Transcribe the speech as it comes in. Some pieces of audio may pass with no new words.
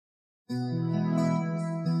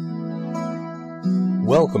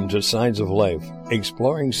Welcome to Signs of Life,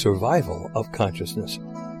 exploring survival of consciousness.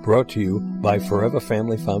 Brought to you by Forever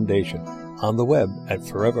Family Foundation, on the web at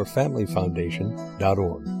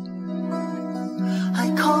foreverfamilyfoundation.org.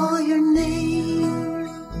 I call your name,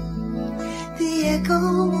 the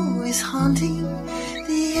echo is haunting,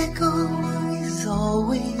 the echo is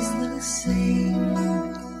always the same.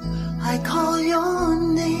 I call your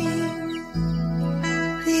name,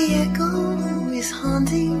 the echo is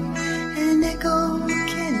haunting, an echo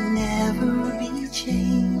can never be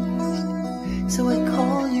changed, so I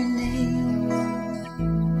call your name,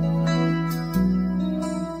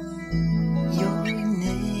 your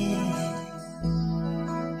name.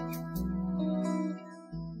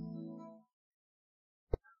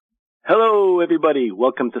 Hello, everybody.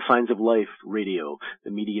 Welcome to Signs of Life Radio,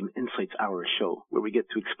 the Medium Insights Hour show, where we get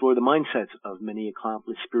to explore the mindsets of many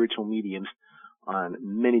accomplished spiritual mediums on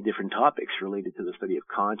many different topics related to the study of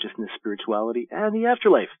consciousness, spirituality, and the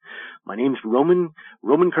afterlife. My name's Roman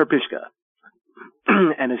Karpishka.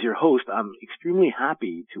 And as your host, I'm extremely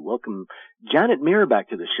happy to welcome Janet Mayer back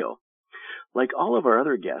to the show. Like all of our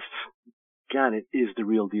other guests, Janet is the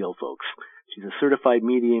real deal, folks. She's a certified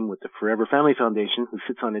medium with the Forever Family Foundation who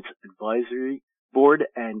sits on its advisory board,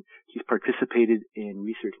 and she's participated in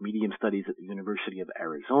research medium studies at the University of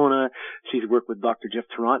Arizona. She's worked with Dr. Jeff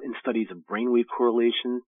Tarrant in studies of brainwave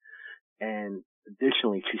correlation, and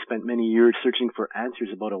additionally, she spent many years searching for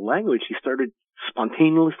answers about a language she started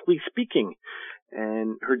spontaneously speaking.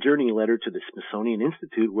 And her journey led her to the Smithsonian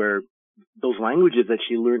Institute, where those languages that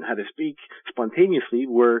she learned how to speak spontaneously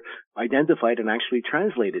were identified and actually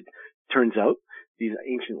translated. Turns out, these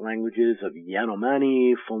ancient languages of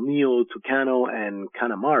Yanomami, Foneo, Tucano, and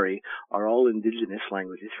Kanamari are all indigenous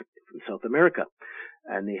languages from South America,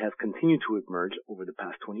 and they have continued to emerge over the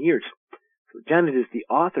past 20 years. So Janet is the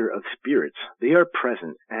author of Spirits. They are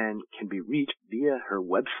present and can be reached via her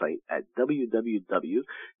website at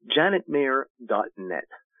www.janetmayer.net.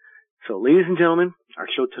 So, ladies and gentlemen, our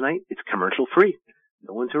show tonight, it's commercial free.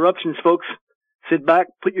 No interruptions, folks. Sit back,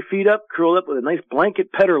 put your feet up, curl up with a nice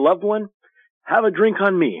blanket, pet or loved one, have a drink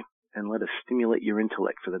on me, and let us stimulate your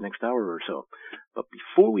intellect for the next hour or so. But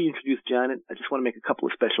before we introduce Janet, I just want to make a couple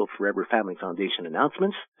of special Forever Family Foundation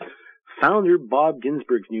announcements. Founder Bob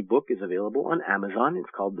Ginsberg's new book is available on Amazon. It's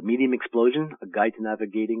called The Medium Explosion, A Guide to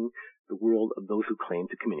Navigating the World of Those Who Claim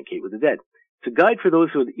to Communicate with the Dead. It's a guide for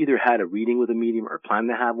those who have either had a reading with a medium or plan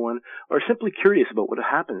to have one, or are simply curious about what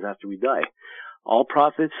happens after we die. All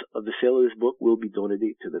profits of the sale of this book will be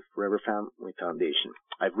donated to the Forever Family Foundation.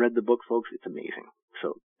 I've read the book, folks. It's amazing.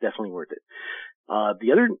 So definitely worth it.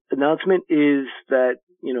 The other announcement is that,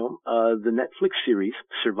 the Netflix series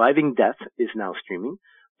Surviving Death is now streaming.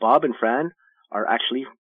 Bob and Fran are actually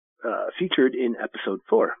featured in episode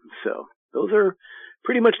 4. So those are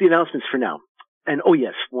pretty much the announcements for now. And oh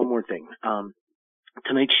yes, one more thing.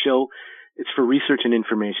 Tonight's show, it's for research and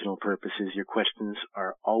informational purposes. Your questions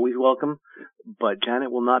are always welcome, but Janet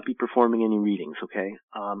will not be performing any readings, okay?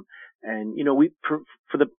 And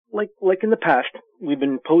like in the past, we've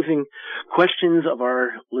been posing questions of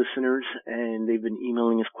our listeners, and they've been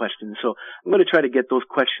emailing us questions. So I'm going to try to get those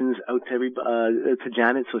questions out to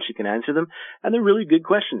Janet so she can answer them, and they're really good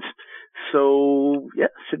questions. So yeah,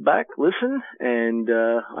 sit back, listen, and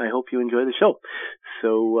I hope you enjoy the show.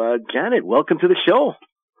 So Janet, welcome to the show.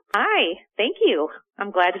 Hi, thank you.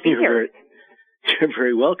 I'm glad to be here. You're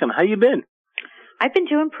very welcome. How you been? I've been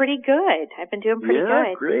doing pretty good.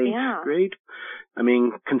 Yeah, great. I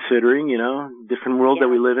mean, considering, different world that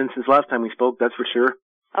we live in since last time we spoke, that's for sure.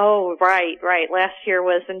 Oh, right. Last year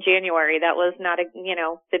was in January. That was not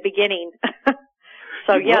the beginning.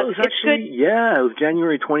 So it was actually, good. Yeah, it was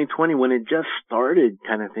January 2020 when it just started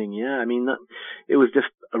kind of thing. Yeah, I mean, it was just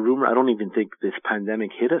a rumor. I don't even think this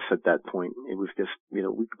pandemic hit us at that point. It was just,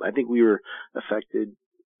 I think we were affected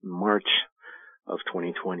March of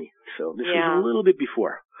 2020. So this was a little bit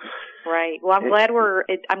before. Right. Well, I'm glad we're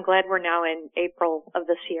now in April of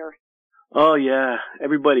this year. Oh yeah,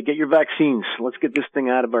 everybody get your vaccines. Let's get this thing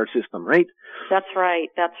out of our system, right? That's right.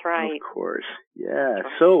 Of course. Yeah.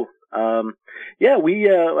 So, I'm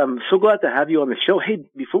so glad to have you on the show. Hey,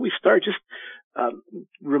 before we start, just I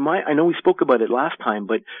know we spoke about it last time,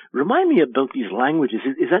 but remind me about these languages.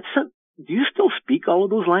 Do you still speak all of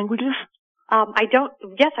those languages?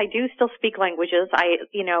 Yes, I do still speak languages.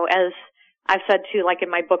 As I've said too, like in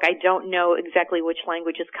my book, I don't know exactly which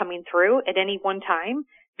language is coming through at any one time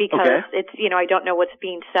because it's, I don't know what's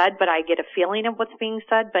being said, but I get a feeling of what's being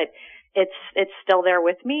said, but it's still there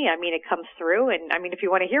with me. I mean, it comes through, and I mean, if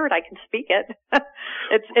you want to hear it, I can speak it.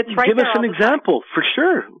 It's right there. Give us an example, for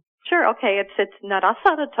sure. Sure. Okay. It's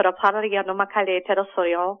narasa taraparia no makale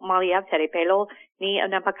terasorio malia terepelo ni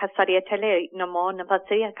anapakasaria tele namo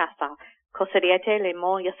napasia casa coseriete le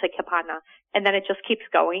mo yasekapana. And then it just keeps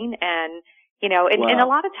going. And, and a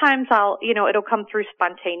lot of times it'll come through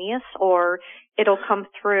spontaneous, or it'll come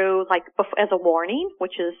through like as a warning,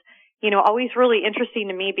 which is, always really interesting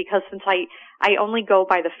to me, because since I only go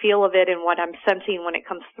by the feel of it and what I'm sensing when it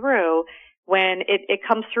comes through, when it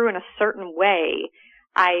comes through in a certain way,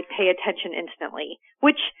 I pay attention instantly,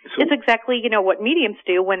 which is exactly, what mediums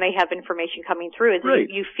do when they have information coming through, is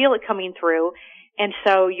you feel it coming through. And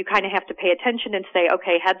so you kind of have to pay attention and say,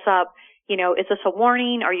 okay, heads up, is this a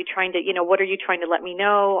warning? Are you trying to, what are you trying to let me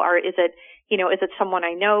know? Or is it, is it someone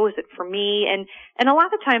I know? Is it for me? And a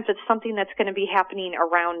lot of times it's something that's going to be happening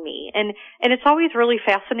around me. And it's always really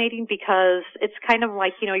fascinating, because it's kind of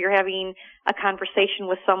like, you're having a conversation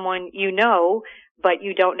with someone but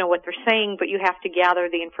you don't know what they're saying, but you have to gather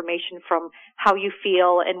the information from how you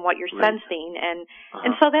feel and what you're sensing. And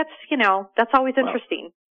so that's always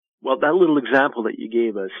interesting. Well, that little example that you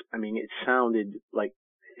gave us, I mean, it sounded like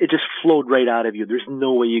it just flowed right out of you. There's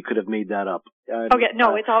no way you could have made that up. It's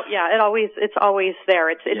always there.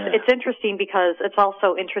 It's interesting, because it's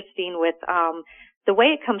also interesting with, the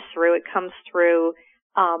way it comes through. It comes through,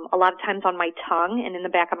 a lot of times on my tongue and in the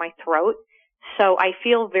back of my throat. So I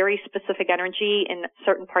feel very specific energy in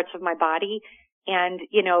certain parts of my body. And,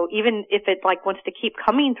 even if it wants to keep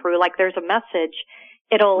coming through, like there's a message,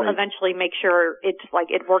 it'll eventually make sure it's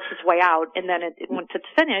it works its way out. And then once it's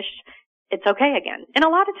finished, it's okay again. And a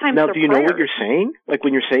lot of times, now, do you know what you're saying? Like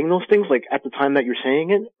when you're saying those things, like at the time that you're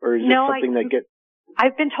saying it, or is it something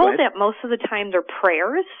I've been told that most of the time they're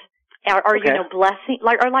prayers, or blessing,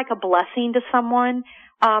 or like a blessing to someone.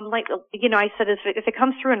 I said, if it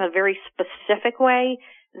comes through in a very specific way,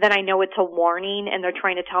 then I know it's a warning, and they're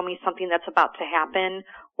trying to tell me something that's about to happen,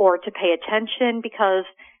 or to pay attention because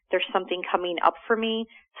there's something coming up for me.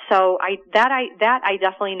 So I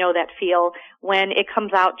definitely know that feel when it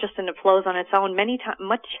comes out just and it flows on its own.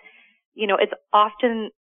 It's often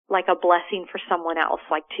like a blessing for someone else,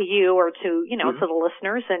 like to you or to, to the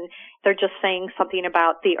listeners, and they're just saying something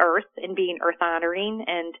about the earth and being earth honoring.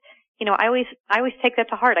 And, I always take that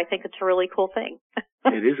to heart. I think it's a really cool thing.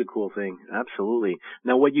 It is a cool thing. Absolutely.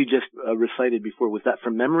 Now, what you just recited before, was that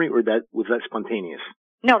from memory, or was that spontaneous?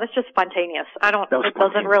 No, that's just spontaneous. I don't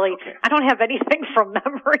have anything from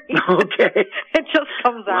memory. Okay. It just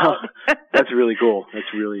comes out. That's really cool.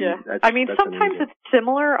 That's really, that's sometimes amazing. It's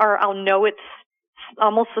similar, or I'll know it's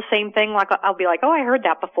almost the same thing. Like I'll be like, oh, I heard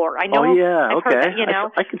that before. I know. Oh yeah. I've okay. Heard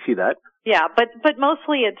that, I can see that. Yeah. But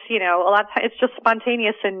mostly it's, a lot of times it's just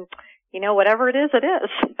spontaneous, and, whatever it is, it is.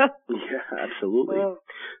 Yeah, absolutely.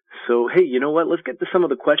 So, hey, you know what? Let's get to some of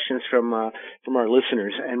the questions from our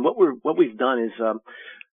listeners. And what we've done is,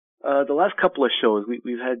 the last couple of shows,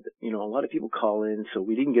 we've had, a lot of people call in, so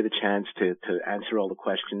we didn't get a chance to answer all the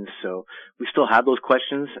questions. So we still have those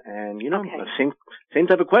questions, and, same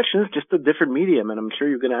type of questions, just a different medium, and I'm sure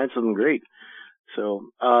you're going to answer them great. So,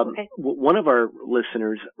 one of our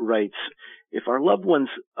listeners writes, if our loved ones,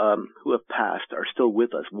 who have passed are still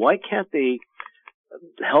with us, why can't they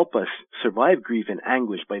help us survive grief and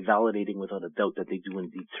anguish by validating without a doubt that they do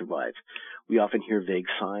indeed survive? We often hear vague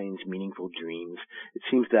signs, meaningful dreams. It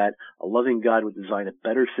seems that a loving God would design a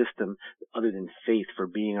better system other than faith for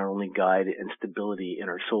being our only guide and stability in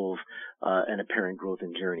our souls, and apparent growth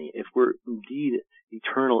and journey. If we're indeed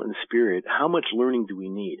eternal in spirit, how much learning do we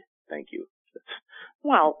need? Thank you.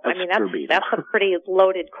 That's a pretty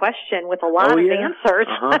loaded question with a lot of answers.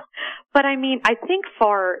 But I think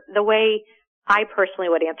for the way I personally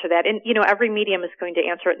would answer that, and, every medium is going to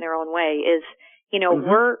answer it in their own way, is,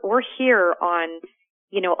 we're here on,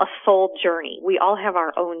 a soul journey. We all have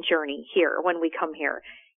our own journey here when we come here.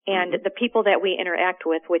 And the people that we interact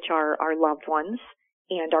with, which are our loved ones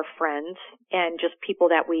and our friends and just people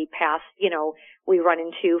that we pass, we run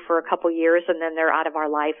into for a couple years and then they're out of our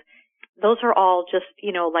life. Those are all just,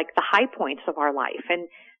 like the high points of our life. And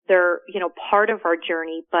they're, part of our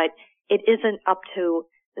journey, but it isn't up to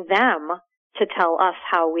them to tell us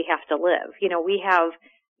how we have to live. We have,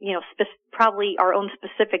 probably our own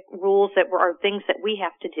specific rules that are things that we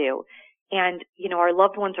have to do. And, our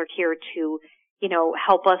loved ones are here to,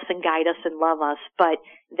 help us and guide us and love us, but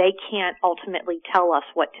they can't ultimately tell us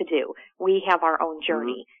what to do. We have our own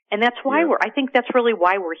journey. And that's why I think that's really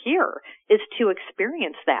why we're here, is to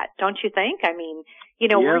experience that. Don't you think?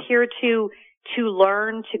 We're here to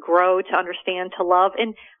learn, to grow, to understand, to love,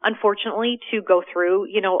 and unfortunately to go through,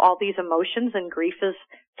 all these emotions, and grief is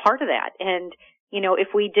part of that. And, if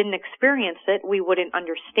we didn't experience it, we wouldn't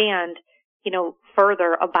understand,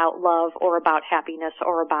 further about love or about happiness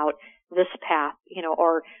or about this path,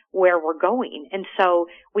 or where we're going. And so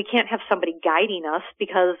we can't have somebody guiding us,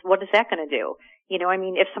 because what is that going to do?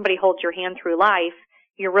 If somebody holds your hand through life,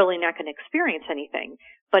 you're really not going to experience anything.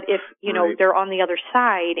 But if, Right. they're on the other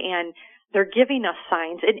side and they're giving us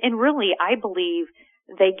signs, and really I believe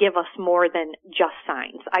they give us more than just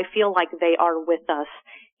signs. I feel like they are with us.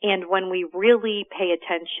 And when we really pay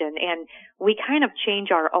attention and we kind of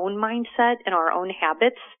change our own mindset and our own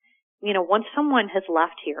habits, once someone has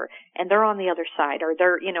left here and they're on the other side, or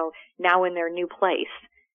they're, now in their new place,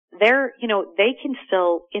 they can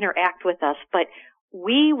still interact with us, but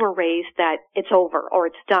we were raised that it's over or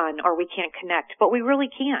it's done or we can't connect, but we really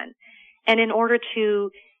can. And in order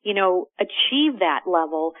to, achieve that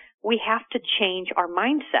level, we have to change our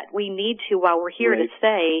mindset. We need to, while we're here, Right. to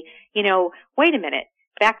say, wait a minute,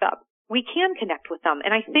 back up. We can connect with them.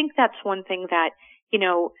 And I think that's one thing that,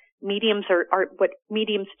 mediums are what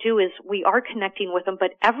mediums do is we are connecting with them,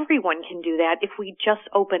 but everyone can do that if we just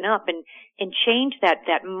open up and change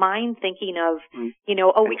that mind thinking of,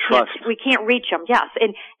 we can't reach them. Yes.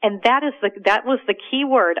 And that was the key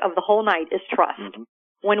word of the whole night is trust. Mm-hmm.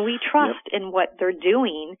 When we trust in what they're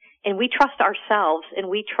doing and we trust ourselves and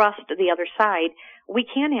we trust the other side, we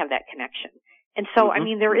can have that connection. And so,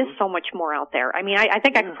 there is so much more out there. I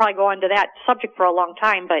think I could probably go on to that subject for a long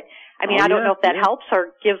time, but I don't know if that helps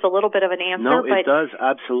or gives a little bit of an answer. No, but it does,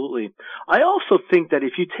 absolutely. I also think that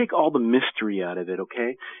if you take all the mystery out of it,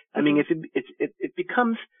 okay, if it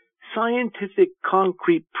becomes scientific,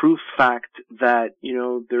 concrete proof fact that,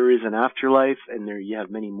 there is an afterlife and you have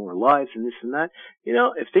many more lives and this and that,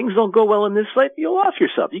 if things don't go well in this life, you'll off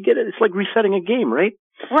yourself. You get it. It's like resetting a game, right?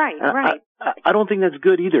 Right. I don't think that's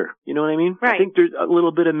good either. You know what I mean? Right. I think there's a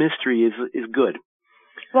little bit of mystery is good.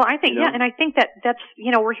 Well, I think, and I think that's,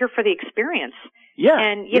 we're here for the experience. Yeah.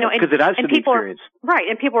 And, because it adds to the experience. Right.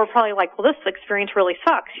 And people are probably like, well, this experience really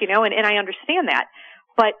sucks, and I understand that.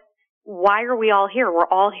 But why are we all here? We're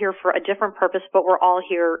all here for a different purpose, but we're all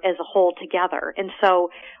here as a whole together. And so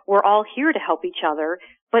we're all here to help each other,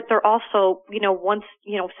 but they're also, once,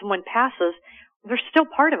 someone passes, they're still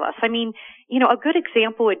part of us. A good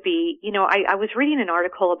example would be, I was reading an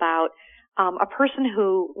article about a person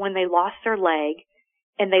who, when they lost their leg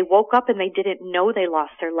and they woke up and they didn't know they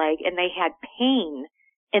lost their leg and they had pain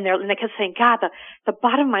and they kept saying, God, the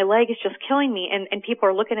bottom of my leg is just killing me. And people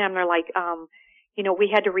are looking at them, they're like, we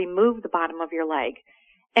had to remove the bottom of your leg.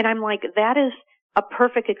 And I'm like, that is a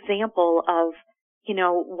perfect example of,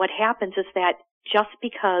 what happens is that just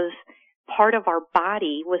because part of our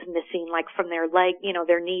body was missing, like from their leg,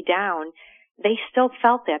 their knee down, they still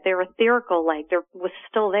felt that. Their etherical leg was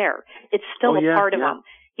still there. It's still a part of them.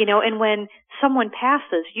 And when someone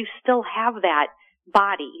passes, you still have that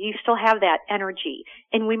body. You still have that energy.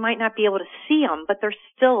 And we might not be able to see them, but they're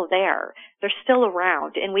still there. They're still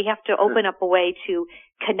around. And we have to open up a way to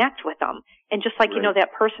connect with them. And just like,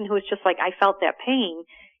 that person who was just like, I felt that pain,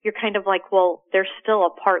 you're kind of like, well, there's still a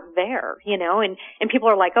part there, and people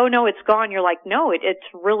are like, oh no, it's gone. You're like, no, it's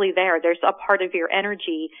really there. There's a part of your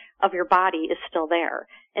energy of your body is still there.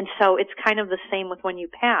 And so it's kind of the same with when you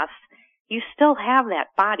pass. You still have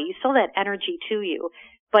that body. You still have that energy to you.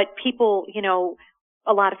 But people,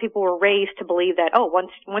 a lot of people were raised to believe that, oh,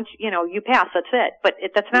 once you pass, that's it. But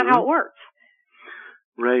that's not how it works.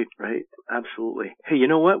 Right. Absolutely. Hey, you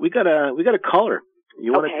know what? We got a caller.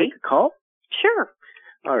 You want to take a call? Sure.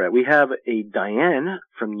 All right, we have a Diane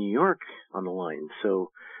from New York on the line.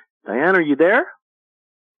 So, Diane, are you there?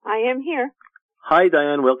 I am here. Hi,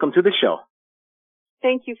 Diane. Welcome to the show.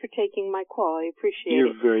 Thank you for taking my call. I appreciate it.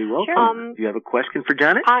 You're very welcome. Sure. Do you have a question for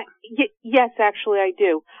Janet? Yes, actually, I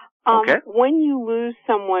do. Okay. When you lose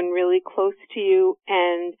someone really close to you,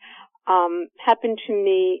 and happened to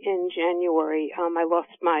me in January, I lost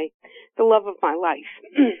the love of my life.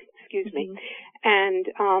 Excuse me. And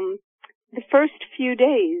the first few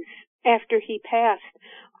days after he passed,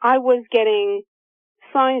 I was getting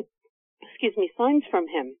signs from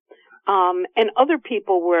him. And other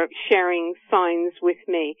people were sharing signs with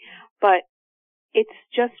me. But it's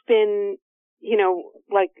just been,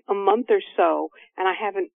 like a month or so, and I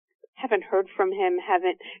haven't heard from him,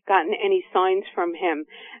 haven't gotten any signs from him.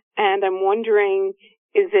 And I'm wondering,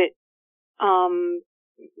 is it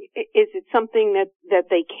something that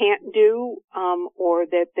they can't do, or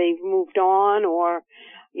that they've moved on, or,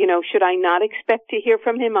 should I not expect to hear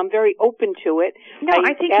from him? I'm very open to it. No,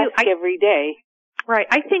 I think ask every day. Right.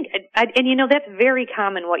 I think, and that's very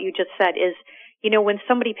common what you just said is, when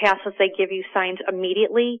somebody passes, they give you signs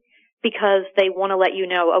immediately. because they want to let you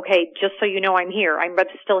know, okay, just so you know I'm here, I'm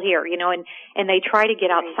still here, you know, and they try to get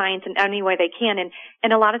out signs in any way they can.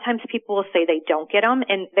 And a lot of times people will say they don't get them,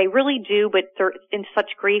 and they really do, but they're in such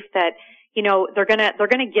grief that, you know, they're gonna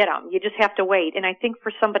get them. You just have to wait. And I think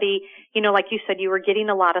for somebody, you know, like you said, you were getting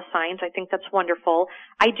a lot of signs. I think that's wonderful.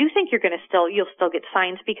 I do think you'll still get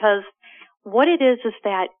signs, because what it is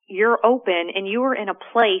that you're open and you are in a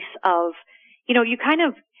place of, you know,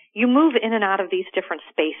 you move in and out of these different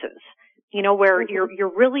spaces, you know, where you're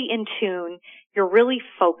really in tune, you're really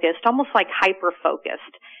focused, almost like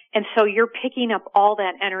hyper-focused. And so you're picking up all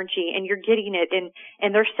that energy and you're getting it,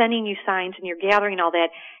 and they're sending you signs and you're gathering all that.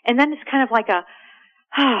 And then it's kind of like a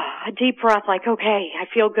deep breath, like, okay, I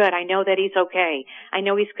feel good. I know that he's okay. I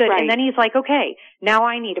know he's good. Right. And then he's like, okay, now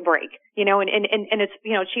I need a break, you know, and it's,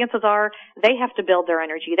 you know, chances are they have to build their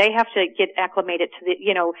energy. They have to get acclimated to the,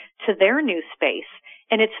 you know, to their new space.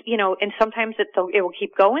 And it's, you know, and sometimes it will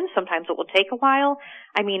keep going. Sometimes it will take a while.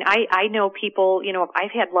 I mean, I know people, you know,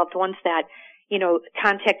 I've had loved ones that, you know,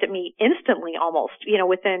 contacted me instantly almost, you know,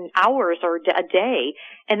 within hours or a day.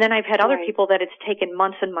 And then I've had other people that it's taken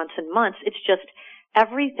months and months and months. It's just,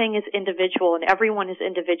 everything is individual and everyone is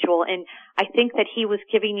individual. And I think that he was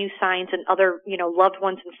giving you signs and other, you know, loved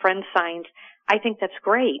ones and friends signs. I think that's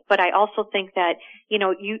great. But I also think that, you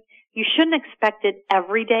know, you shouldn't expect it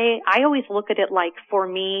every day. I always look at it like, for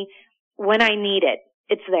me, when I need it,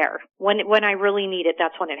 it's there. When I really need it,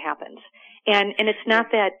 that's when it happens. And it's not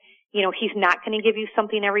that, you know, he's not going to give you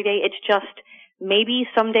something every day. It's just, maybe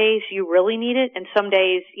some days you really need it, and some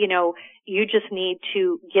days, you know, you just need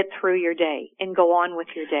to get through your day and go on with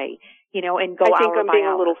your day, you know, and go hour by hour. I think I'm being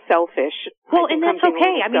a little selfish. Well, and that's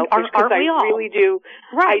okay. I mean, aren't we all? I really do.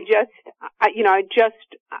 Right.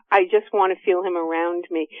 I just want to feel him around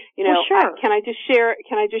me. You know, well, sure. Can I just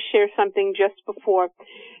share something just before,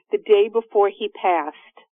 the day before he passed?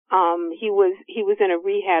 He was in a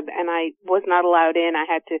rehab, and I was not allowed in. I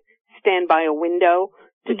had to stand by a window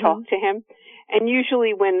to talk to him. And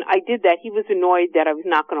usually when I did that, he was annoyed that I was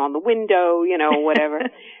knocking on the window, you know, whatever.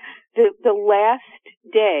 The last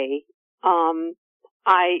day,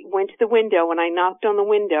 I went to the window and I knocked on the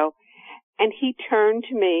window, and he turned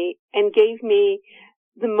to me and gave me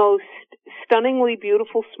the most stunningly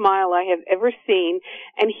beautiful smile I have ever seen.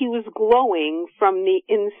 And he was glowing from the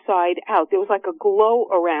inside out. There was like a glow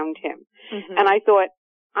around him. Mm-hmm. And I thought,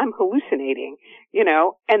 I'm hallucinating, you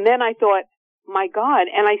know. And then I thought, my God.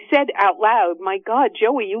 And I said out loud, my God,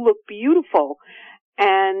 Joey, you look beautiful.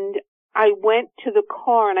 And I went to the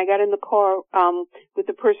car, and I got in the car with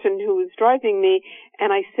the person who was driving me,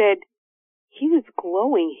 and I said, he was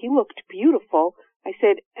glowing. He looked beautiful. I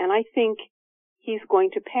said, and I think he's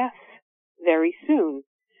going to pass very soon.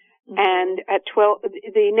 Mm-hmm. And at 12,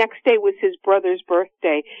 the next day was his brother's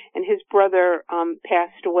birthday, and his brother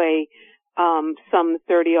passed away some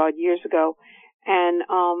 30-odd years ago. And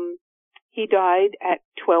he died at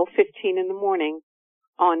 12:15 in the morning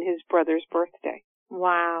on his brother's birthday.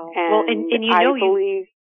 Wow. And well, and you know,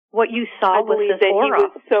 what you saw was this aura. He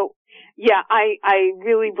was so, yeah, I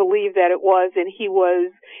really believe that it was, and he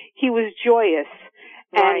was joyous.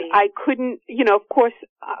 Right. And I couldn't, you know, of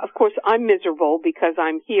course I'm miserable because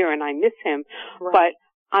I'm here and I miss him, right.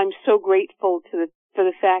 But I'm so grateful for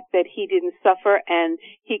the fact that he didn't suffer, and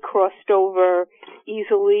he crossed over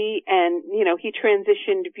easily, and, you know, he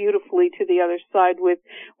transitioned beautifully to the other side with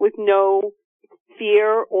no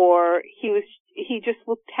fear, or he just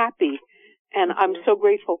looked happy. And I'm so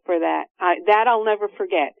grateful for that. That I'll never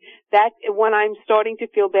forget. That, when I'm starting to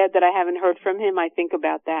feel bad that I haven't heard from him, I think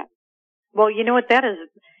about that. Well, you know what, that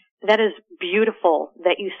is beautiful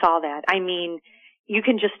that you saw that. I mean, you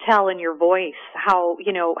can just tell in your voice how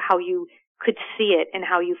you could see it and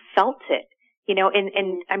how you felt it, you know,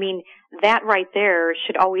 and I mean, that right there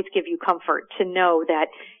should always give you comfort to know that,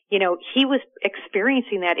 you know, he was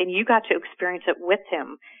experiencing that and you got to experience it with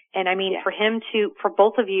him. And I mean, for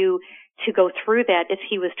both of you to go through that as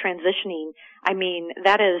he was transitioning, I mean,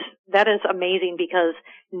 that is amazing, because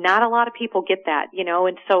not a lot of people get that, you know,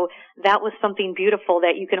 and so that was something beautiful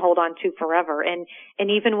that you can hold on to forever. And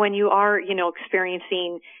even when you are, you know,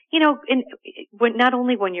 experiencing, you know, not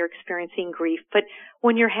only when you're experiencing grief, but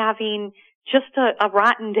when you're having just a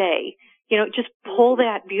rotten day, you know, just pull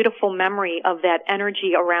that beautiful memory of that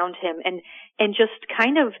energy around him and just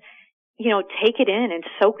kind of, you know, take it in and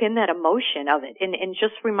soak in that emotion of it, and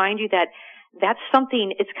just remind you that that's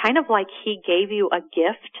something, it's kind of like he gave you a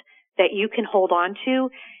gift that you can hold on to.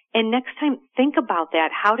 And next time, think about that.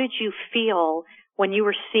 How did you feel when you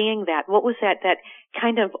were seeing that? What was that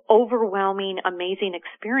kind of overwhelming, amazing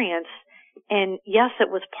experience? And yes, it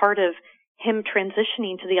was part of him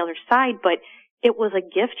transitioning to the other side, but it was a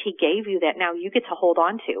gift he gave you that now you get to hold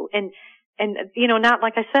on to. And you know, not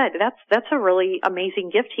like I said, that's a really amazing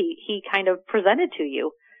gift he kind of presented to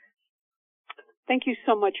you. Thank you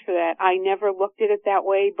so much for that. I never looked at it that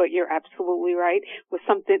way, but you're absolutely right. It was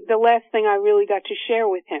something, the last thing I really got to share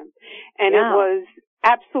with him. And it was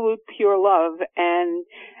absolute pure love. And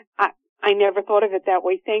I never thought of it that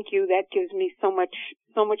way. Thank you. That gives me so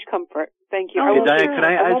much comfort. Thank you. Oh, Diane, can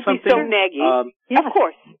I add won't something? Be so naggy. Yes. Of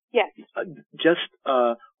course. Yes. Just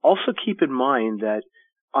also keep in mind that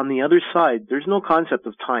on the other side, there's no concept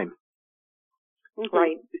of time. Mm-hmm.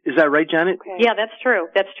 Right. Is that right, Janet? Okay. Yeah, that's true.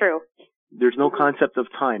 That's true. There's no concept of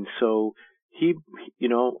time. So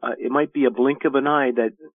it might be a blink of an eye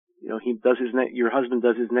that, you know, your husband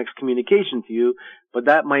does his next communication to you, but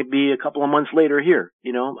that might be a couple of months later here,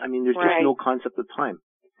 you know? I mean, there's just no concept of time.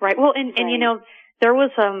 Right. Well, and you know, there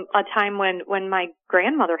was a time when my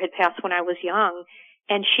grandmother had passed when I was young,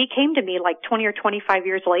 and she came to me like 20 or 25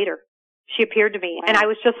 years later. She appeared to me, and I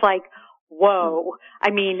was just like, whoa.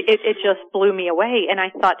 I mean, it just blew me away. And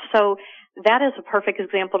I thought, so that is a perfect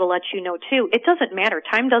example to let you know, too. It doesn't matter.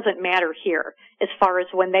 Time doesn't matter here as far as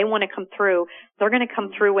when they want to come through. They're going to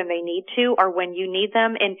come through when they need to or when you need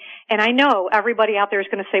them. And I know everybody out there is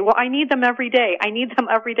going to say, well, I need them every day. I need them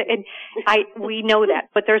every day. And we know that.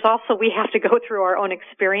 But there's also, we have to go through our own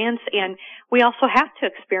experience, and we also have to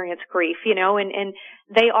experience grief, you know, and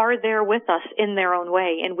they are there with us in their own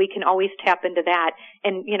way, and we can always tap into that.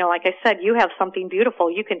 And, you know, like I said, you have something beautiful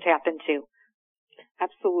you can tap into.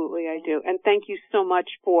 Absolutely, I do. And thank you so much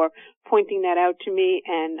for pointing that out to me,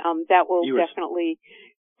 and that will definitely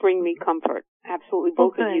bring me comfort. Absolutely,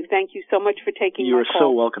 both of you. Thank you so much for taking my call. You are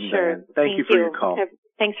so welcome, Diane. Thank you for your call.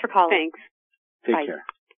 Thanks for calling. Thanks. Take care.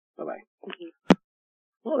 Bye-bye.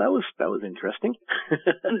 Well, that was interesting.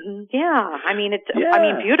 Mm-hmm. Yeah, I mean,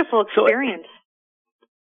 beautiful experience.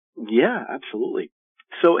 Yeah, absolutely.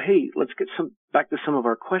 So, hey, let's get back to some of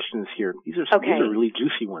our questions here. These are really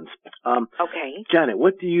juicy ones. Okay. Janet,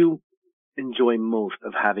 what do you enjoy most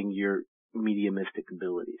of having your mediumistic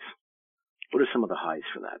abilities? What are some of the highs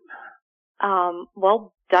for that?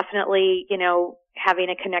 Well, definitely, you know, having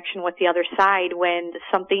a connection with the other side when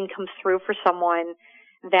something comes through for someone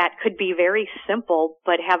that could be very simple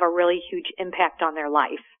but have a really huge impact on their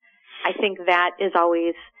life. I think that is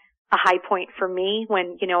always a high point for me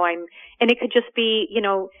when, you know, and it could just be, you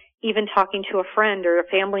know, even talking to a friend or a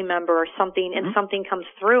family member or something, and something comes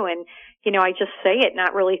through, and, you know, I just say it,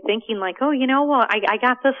 not really thinking like, oh, you know, well, I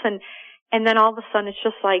got this, and then all of a sudden it's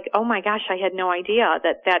just like, oh my gosh, I had no idea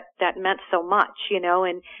that meant so much, you know,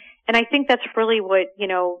 and I think that's really what, you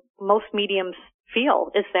know, most mediums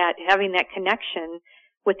feel, is that having that connection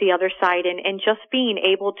with the other side, and just being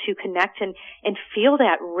able to connect and feel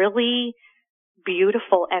that really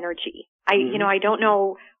beautiful energy. You know, I don't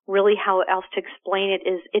know really how else to explain it.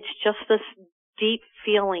 It's just this deep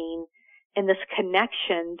feeling and this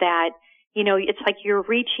connection that, you know, it's like you're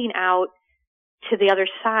reaching out to the other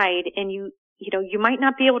side, and you know, you might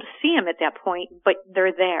not be able to see them at that point, but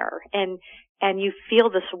they're there, and you feel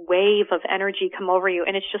this wave of energy come over you,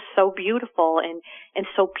 and it's just so beautiful and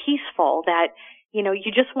so peaceful that, you know,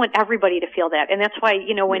 you just want everybody to feel that. And that's why,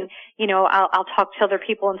 you know, when, you know, I'll talk to other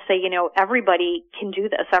people and say, you know, everybody can do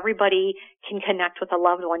this. Everybody can connect with a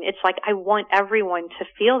loved one. It's like, I want everyone to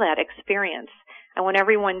feel that experience. I want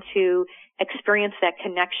everyone to experience that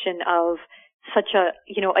connection of such a,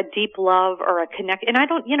 you know, a deep love or a connect. And I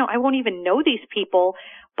don't, you know, I won't even know these people,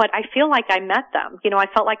 but I feel like I met them. You know, I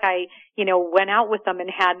felt like I, you know, went out with them and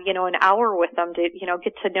had, you know, an hour with them to, you know,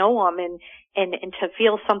 get to know them and to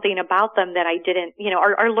feel something about them that I didn't, you know,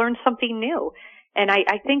 or learn something new. And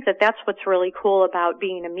I think that that's what's really cool about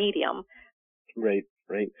being a medium. Right,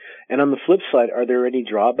 right. And on the flip side, are there any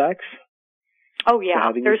drawbacks? Oh yeah. To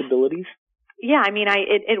having these abilities? Yeah, I mean,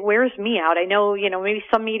 it wears me out. I know, you know, maybe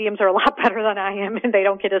some mediums are a lot better than I am and they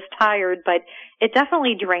don't get as tired, but it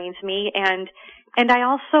definitely drains me. And I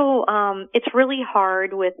also, it's really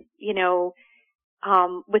hard with, you know,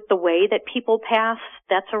 with the way that people pass.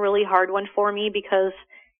 That's a really hard one for me because,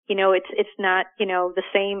 you know, it's not, you know, the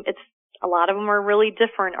same. A lot of them are really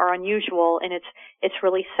different or unusual, and it's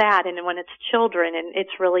really sad. And when it's children, and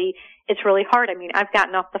it's really hard. I mean, I've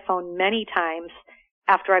gotten off the phone many times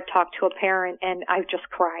after I've talked to a parent, and I've just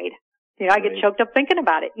cried. You know, I get choked up thinking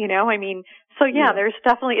about it, you know, I mean, so yeah, there's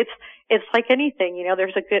definitely, it's like anything, you know,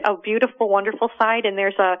 there's a beautiful, wonderful side, and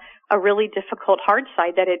there's a really difficult, hard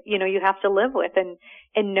side that you know, you have to live with and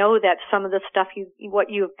know that some of the stuff what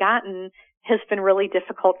you've gotten has been really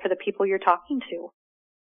difficult for the people you're talking to.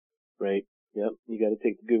 Right. Yep. You got to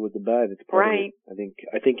take the good with the bad. It's part of it.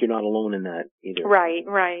 I think you're not alone in that either. Right,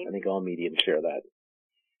 right. I think all mediums share that.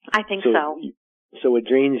 I think so. So it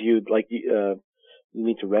drains you, like, you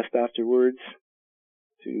need to rest afterwards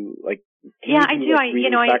to, like, yeah, I do.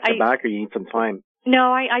 Back to back, or you need some time?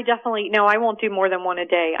 No, I definitely, no, I won't do more than one a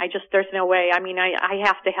day. There's no way. I mean, I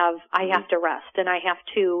have to rest, and I have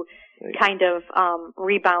to kind of,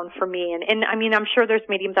 rebound for me. And I mean, I'm sure there's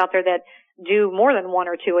mediums out there that do more than one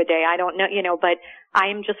or two a day. I don't know, but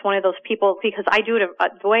I'm just one of those people, because I do it,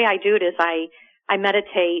 the way I do it is I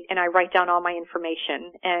meditate and I write down all my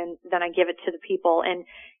information, and then I give it to the people. And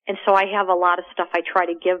so I have a lot of stuff I try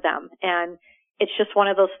to give them. And it's just one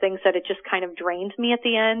of those things that it just kind of drains me at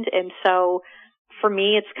the end. And so for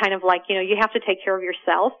me, it's kind of like, you have to take care of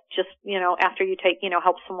yourself just, after you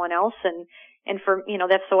help someone else. And for,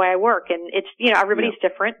 that's the way I work. And it's, everybody's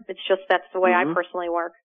different. It's just, that's the way I personally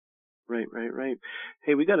work. Right.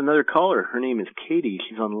 Hey, we got another caller. Her name is Katie.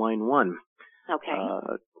 She's on line 1.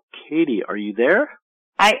 Okay. Katie, are you there?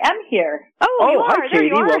 I am here. Oh, you are. Hi,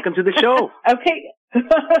 Katie. Welcome to the show. Okay.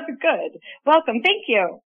 Good. Welcome. Thank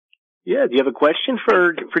you. Yeah. Do you have a question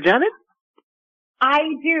for Janet? I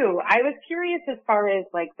do. I was curious as far as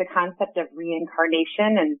like the concept of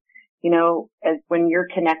reincarnation, and, as when you're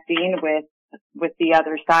connecting with the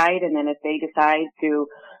other side, and then if they decide to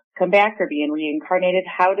come back or being reincarnated,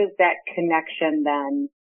 how does that connection then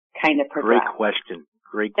kind of progress? Great question.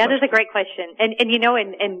 That is a great question. And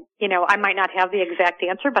I might not have the exact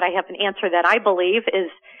answer, but I have an answer that I believe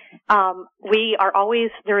is,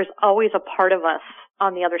 there is always a part of us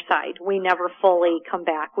on the other side. We never fully come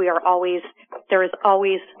back. There is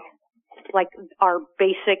always like our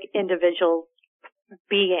basic individual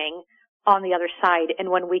being on the other side. And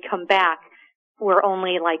when we come back, we're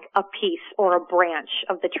only like a piece or a branch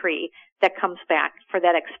of the tree that comes back for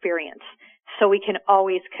that experience. So we can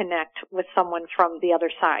always connect with someone from the other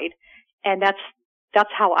side. And that's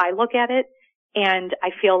how I look at it. And I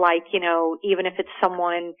feel like, even if it's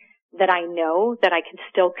someone that I know, that I can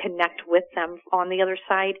still connect with them on the other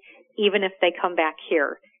side, even if they come back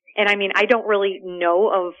here. And I mean, I don't really know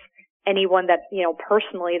of anyone that,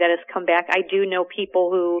 personally that has come back. I do know people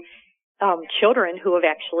who, children who have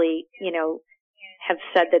actually, have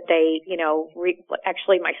said that they,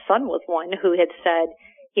 actually my son was one who had said,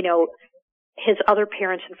 his other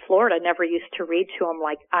parents in Florida never used to read to him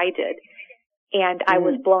like I did. And I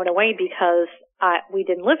was blown away because we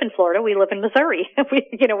didn't live in Florida. We live in Missouri.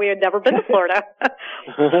 We had never been to Florida.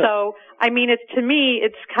 So, I mean, to me,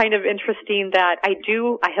 it's kind of interesting that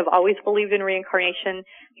I have always believed in reincarnation.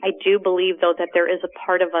 I do believe, though, that there is a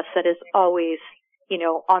part of us that is always,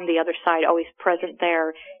 on the other side, always present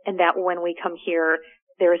there, and that when we come here,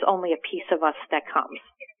 there is only a piece of us that comes.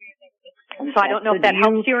 So I don't know if that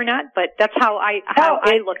helps you or not, but that's how I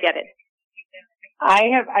look at it. I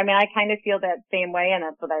kind of feel that same way, and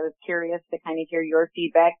that's what I was curious to kind of hear your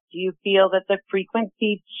feedback. Do you feel that the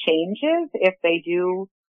frequency changes if they do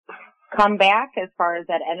come back as far as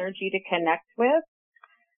that energy to connect with?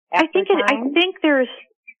 I think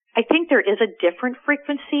there is a different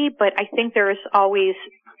frequency, but I think there is always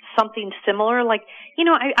something similar. Like,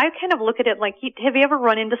 I kind of look at it like, have you ever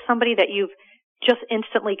run into somebody that you've just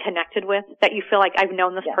instantly connected with, that you feel like, I've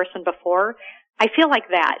known this person before? I feel like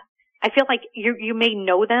that. I feel like you may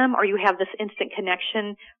know them, or you have this instant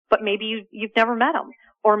connection, but maybe you've never met them,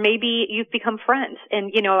 or maybe you've become friends.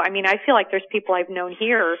 And, I feel like there's people I've known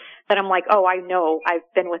here that I'm like, oh, I know I've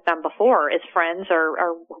been with them before as friends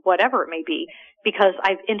or whatever it may be, because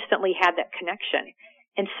I've instantly had that connection.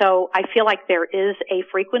 And so I feel like there is a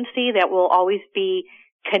frequency that will always be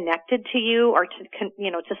connected to you, or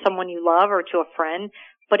to someone you love, or to a friend,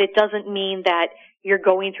 but it doesn't mean that you're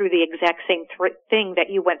going through the exact same thing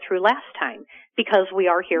that you went through last time, because we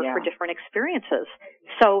are here for different experiences.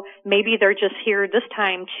 So maybe they're just here this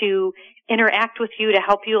time to interact with you, to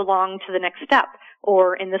help you along to the next step,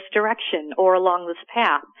 or in this direction, or along this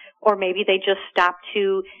path. Or maybe they just stop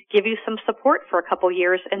to give you some support for a couple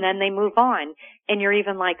years, and then they move on. And you're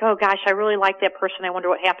even like, oh gosh, I really like that person. I wonder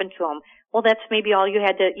what happened to them. Well, that's maybe all you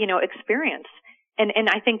had to, experience. And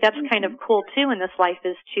I think that's kind of cool too in this life,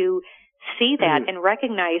 is to see that and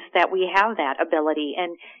recognize that we have that ability.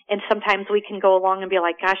 And sometimes we can go along and be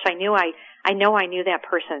like, gosh, I know I knew that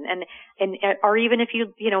person. And or even if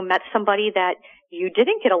you met somebody that you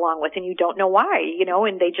didn't get along with and you don't know why,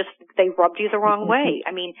 and they rubbed you the wrong way.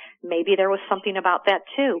 I mean, maybe there was something about that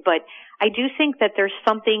too. But I do think that there's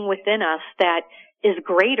something within us that is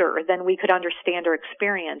greater than we could understand or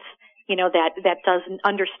experience, that doesn't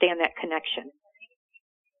understand that connection.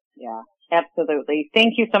 Yeah, absolutely.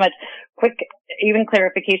 Thank you so much. Quick, even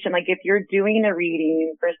clarification, like if you're doing a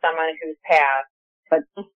reading for someone who's passed,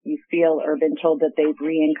 but you feel or been told that they've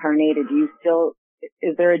reincarnated, do you still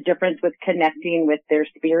is there a difference with connecting with their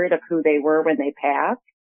spirit of who they were when they passed?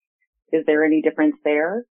 Is there any difference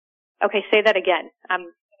there? Okay, say that again.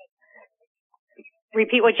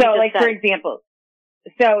 Repeat what you just said.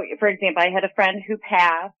 For example, I had a friend who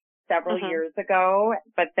passed several years ago,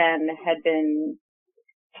 but then had been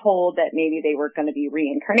told that maybe they were going to be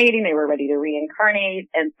reincarnating, they were ready to reincarnate,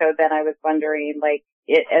 and so then I was wondering, like,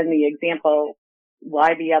 in the example, will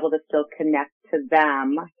I be able to still connect to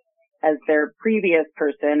them as their previous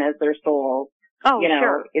person, as their soul,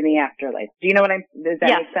 sure. in the afterlife? Do you know what does that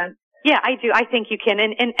make sense? Yeah, I do. I think you can.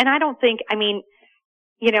 And I don't think, I mean,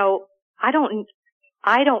 I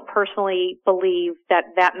don't personally believe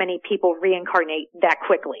that many people reincarnate that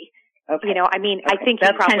quickly. Okay. I think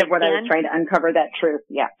that's you probably kind of what can. I was trying to uncover that truth.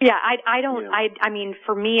 Yeah. Yeah, I don't, I mean,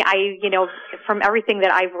 for me, from everything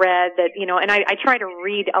that I've read and I try to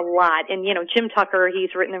read a lot, and, Jim Tucker,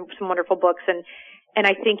 he's written some wonderful books, and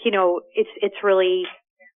I think, it's really,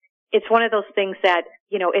 it's one of those things that,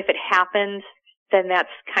 if it happens, then that's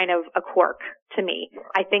kind of a quirk to me.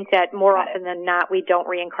 I think that more often than not, we don't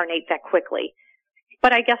reincarnate that quickly.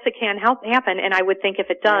 But I guess it can happen, and I would think if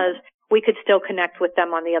it does, we could still connect with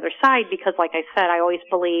them on the other side, because like I said, I always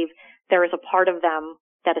believe there is a part of them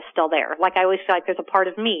that is still there. Like I always feel like there's a part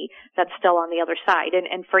of me that's still on the other side,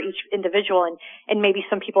 and for each individual, and maybe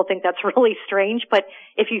some people think that's really strange, but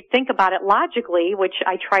if you think about it logically, which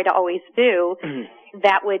I try to always do,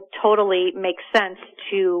 that would totally make sense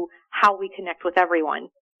to how we connect with everyone,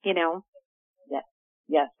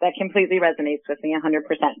 Yes, that completely resonates with me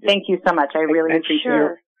 100%. Thank you so much. I really appreciate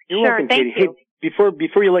it. You're welcome, Katie. Thank you. Hey,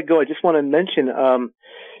 before you let go, I just want to mention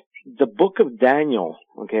the book of Daniel,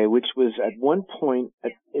 okay, which was at one point,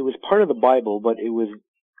 it was part of the Bible, but it was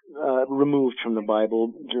removed from the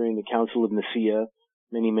Bible during the Council of Nicaea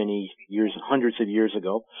many, many years, hundreds of years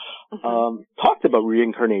ago. Talked about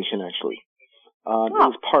reincarnation, actually. It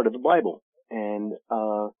was part of the Bible. And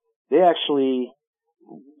they actually,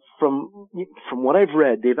 from what I've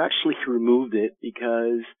read, they've actually removed it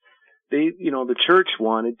because they, the church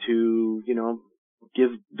wanted to,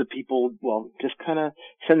 give the people, just kind of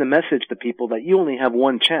send the message to people that you only have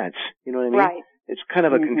one chance. You know what I mean? Right. It's kind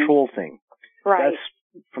of a control thing. Right.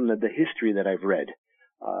 That's from the history that I've read.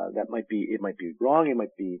 It might be wrong, it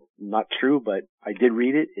might be not true, but I did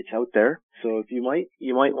read it. It's out there. So if you might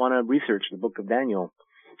want to research the book of Daniel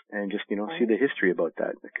and just, see the history about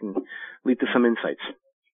that. It can lead to some insights.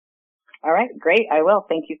 All right. Great. I will.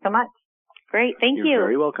 Thank you so much. Great. Thank you. You're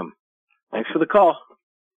very welcome. Thanks for the call.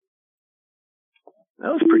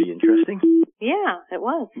 That was pretty interesting. Yeah, it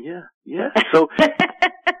was. Yeah. So,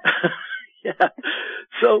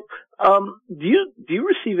 So, do you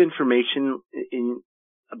receive information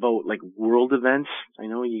about like world events? I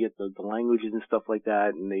know you get the languages and stuff like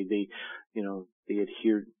that, and they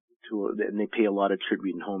adhere to, and they pay a lot of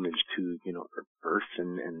tribute and homage to, Earth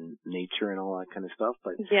and nature and all that kind of stuff.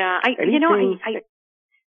 But yeah, go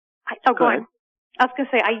ahead. I was going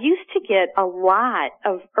to say, I used to get a lot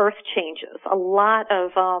of earth changes, a lot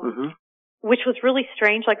of, which was really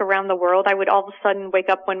strange, like around the world. I would all of a sudden wake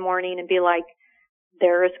up one morning and be like,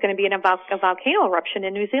 there is going to be a volcano eruption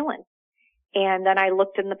in New Zealand. And then I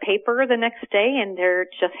looked in the paper the next day, and there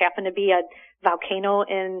just happened to be a volcano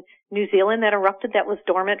in New Zealand that erupted that was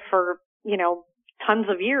dormant for, tons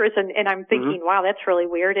of years. And I'm thinking, wow, that's really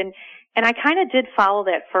weird. And I kind of did follow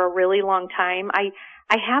that for a really long time. I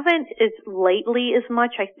haven't lately as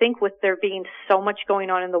much. I think with there being so much going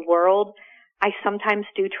on in the world, I sometimes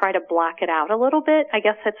do try to block it out a little bit. I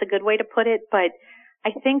guess that's a good way to put it. But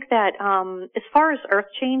I think that as far as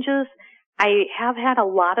earth changes, I have had a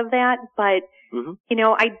lot of that. But,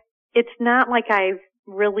 it's not like I've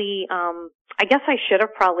really, I guess I should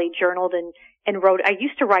have probably journaled and wrote. I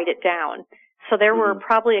used to write it down. So there were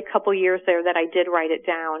probably a couple years there that I did write it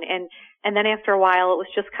down. And then after a while, it was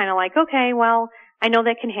just kind of like, okay, well, I know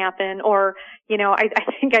that can happen. Or, I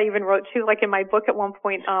think I even wrote too, like in my book at one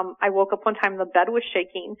point, I woke up one time and the bed was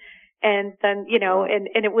shaking. And then,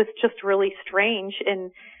 and it was just really strange.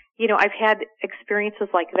 And, I've had experiences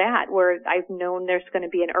like that where I've known there's going to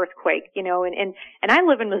be an earthquake, and I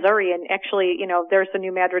live in Missouri, and actually, there's the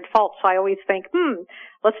New Madrid Fault. So I always think,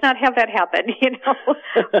 let's not have that happen,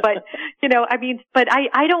 but, but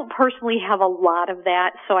I don't personally have a lot of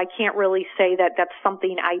that. So I can't really say that that's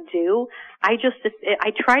something I do. I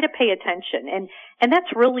try to pay attention, and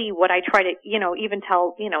that's really what I try to, even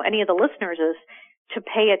tell, any of the listeners is to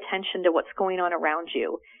pay attention to what's going on around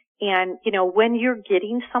you. And, when you're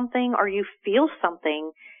getting something or you feel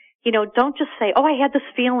something, don't just say, oh, I had this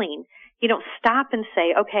feeling. Stop and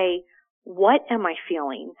say, okay, what am I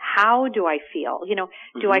feeling? How do I feel? You know,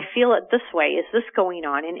 do I feel it this way? Is this going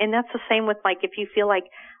on? And that's the same with like, if you feel like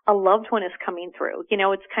a loved one is coming through, you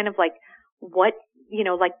know, it's kind of like what, you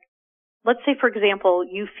know, like, let's say, for example,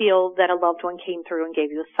 you feel that a loved one came through and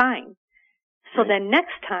gave you a sign. So then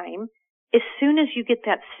next time, as soon as you get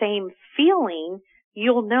that same feeling,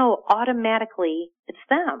 you'll know automatically it's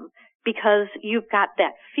them because you've got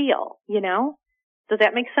that feel, you know? Does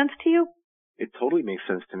that make sense to you? It totally makes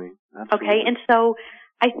sense to me. Absolutely. Okay, and so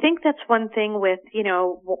I think that's one thing with, you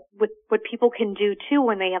know, with what people can do too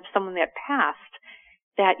when they have someone that passed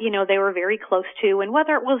that, you know, they were very close to, and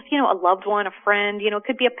whether it was, you know, a loved one, a friend, you know, it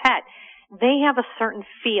could be a pet, they have a certain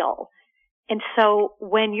feel. And so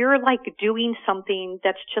when you're like doing something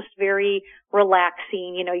that's just very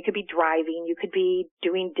relaxing, you know, you could be driving, you could be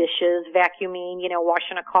doing dishes, vacuuming, you know,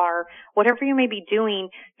 washing a car, whatever you may be doing,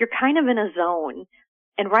 you're kind of in a zone.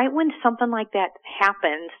 And right when something like that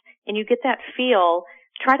happens and you get that feel,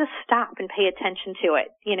 try to stop and pay attention to it,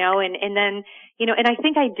 you know, and then, you know, and I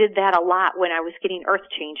think I did that a lot when I was getting earth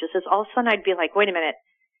changes is all of a sudden I'd be like, wait a minute,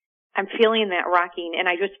 I'm feeling that rocking, and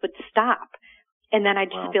I just would stop. And then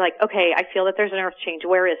I'd just be like, okay, I feel that there's an earth change.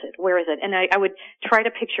 Where is it? Where is it? And I would try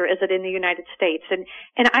to picture, is it in the United States? And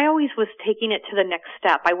I always was taking it to the next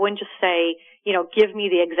step. I wouldn't just say, you know, give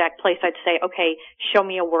me the exact place. I'd say, okay, show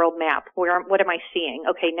me a world map. What am I seeing?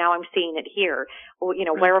 Okay, now I'm seeing it here. Or, you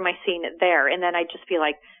know, where am I seeing it there? And then I'd just be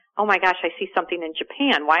like, oh my gosh, I see something in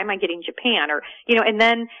Japan. Why am I getting Japan? Or, you know, and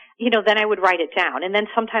then, you know, then I would write it down. And then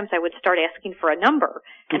sometimes I would start asking for a number.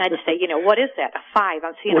 And I'd say, you know, what is that? A 5.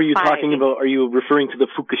 I'm seeing a 5. Were you talking about, are you referring to the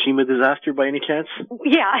Fukushima disaster by any chance?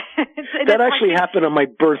 Yeah. That actually happened on my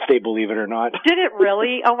birthday, believe it or not. Did it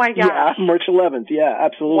really? Oh my gosh. Yeah, March 11th. Yeah,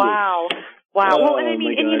 absolutely. Wow. Well, and I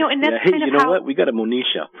mean, and you know, and that's hey, kind of you know how... what? We got a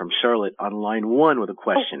Monisha from Charlotte on line 1 with a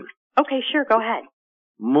question. Oh, okay, sure. Go ahead.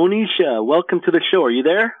 Monisha, welcome to the show. Are you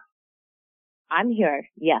there? I'm here.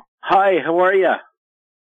 Yeah. Hi, how are you?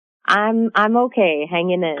 I'm okay,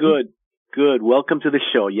 hanging in. Good. Welcome to the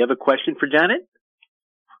show. You have a question for Janet?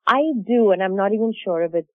 I do, and I'm not even sure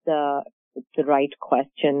if it's the right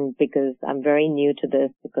question because I'm very new to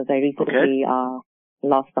this because I recently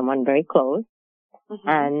lost someone very close.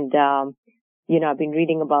 And, you know, I've been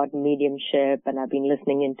reading about mediumship and I've been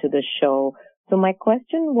listening into the show. So my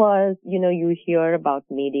question was, you know, you hear about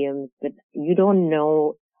mediums, but you don't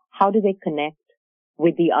know how do they connect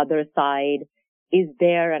with the other side? Is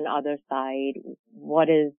there an other side?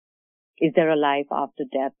 Is there a life after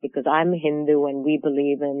death? Because I'm Hindu and we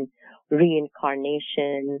believe in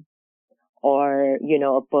reincarnation or, you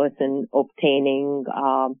know, a person obtaining,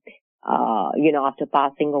 you know, after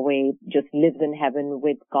passing away, just lives in heaven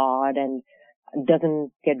with God and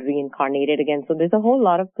doesn't get reincarnated again. So there's a whole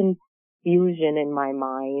lot of confusion in my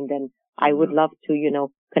mind, and I would love to, you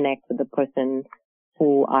know, connect with the person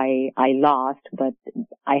who I lost, but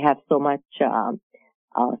I have so much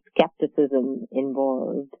skepticism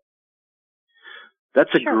involved. That's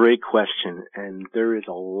a great question, and there is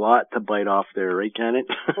a lot to bite off there, right, Janet?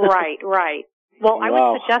 Right. Well, I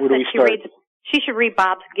would suggest that she should read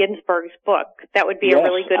Bob Ginsberg's book. That would be a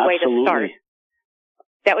really good way to start.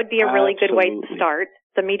 That would be a really good way to start.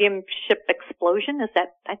 The Mediumship Explosion, is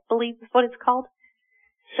that, I believe is what it's called?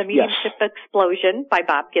 The Mediumship Explosion by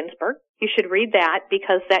Bob Ginsberg. You should read that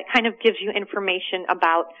because that kind of gives you information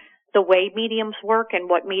about the way mediums work and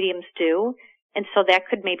what mediums do. And so that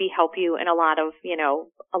could maybe help you in a lot of, you know,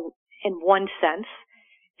 in one sense.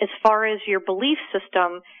 As far as your belief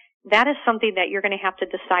system, that is something that you're going to have to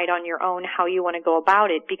decide on your own how you want to go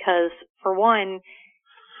about it because, for one,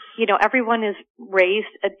 you know, everyone is raised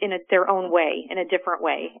in their own way, in a different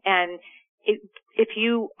way. And if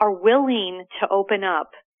you are willing to open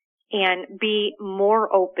up and be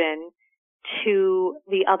more open to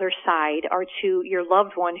the other side or to your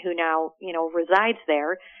loved one who now, you know, resides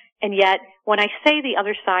there, and yet when I say the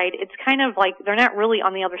other side, it's kind of like they're not really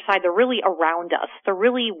on the other side. They're really around us. They're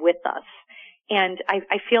really with us. And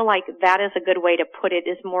I feel like that is a good way to put it,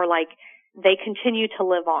 is more like they continue to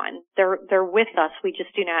live on. They're with us. We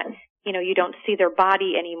just do not, you know, you don't see their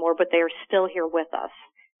body anymore, but they are still here with us.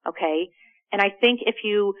 Okay? And I think if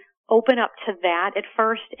you open up to that at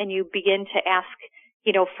first and you begin to ask,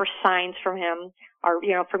 you know, for signs from him or,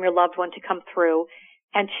 you know, from your loved one to come through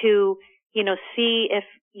and to, you know, see if,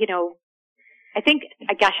 you know, I think,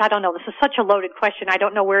 gosh, I don't know. This is such a loaded question. I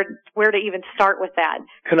don't know where to even start with that.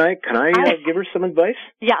 Can I give her some advice?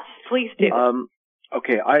 Yes, please do.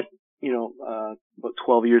 Okay. About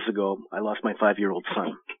 12 years ago, I lost my 5-year-old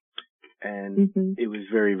son, and it was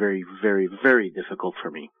very, very, very, very difficult for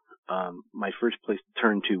me. My first place to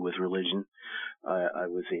turn to was religion. I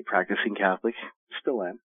was a practicing Catholic, still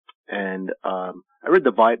am, and I read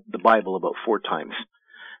the Bible about 4 times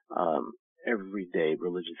every day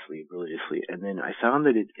religiously, and then I found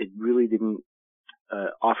that it really didn't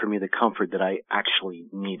offer me the comfort that I actually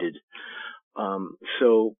needed.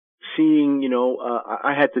 So seeing,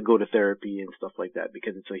 I had to go to therapy and stuff like that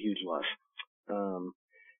because it's a huge loss.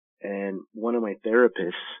 And one of my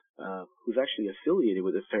therapists, who's actually affiliated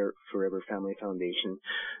with the Forever Family Foundation,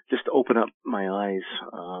 just opened up my eyes.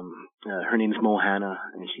 Her name's Mohana,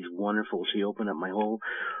 and she's wonderful. She opened up my whole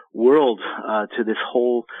world to this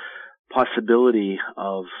whole possibility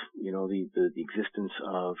of, the existence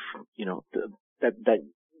of, that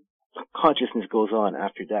consciousness goes on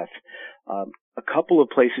after death. A couple of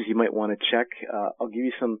places you might want to check. I'll give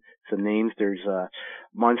you some names. There's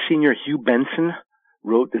Monsignor Hugh Benson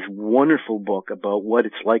wrote this wonderful book about what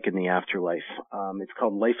it's like in the afterlife. It's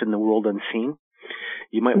called Life in the World Unseen.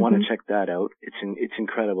 You might want to check that out. It's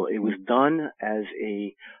incredible. It was done as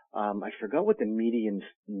I forgot what the medium's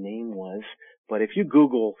name was, but if you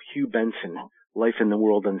Google Hugh Benson, Life in the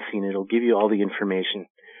World Unseen, it'll give you all the information.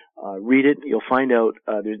 Read it. You'll find out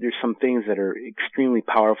there's some things that are extremely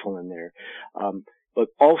powerful in there. But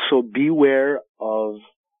also beware of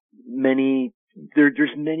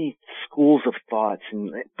there's many schools of thoughts,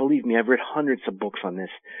 and believe me, I've read hundreds of books on this.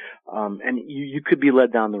 And you could be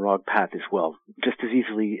led down the wrong path as well, just as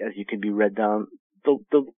easily as you can be led down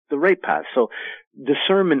the right path. So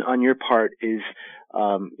discernment on your part is,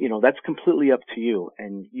 that's completely up to you,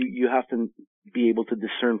 and you have to be able to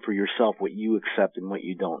discern for yourself what you accept and what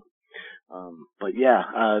you don't. But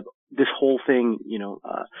yeah, this whole thing,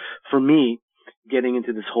 for me, getting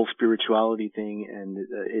into this whole spirituality thing, and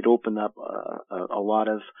it opened up a lot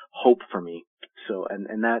of hope for me. So,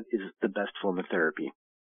 and that is the best form of therapy.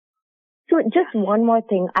 So just one more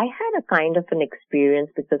thing. I had a kind of an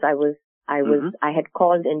experience because I had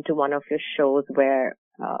called into one of your shows where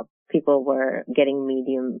people were getting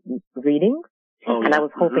medium readings, and I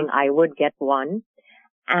was hoping I would get one.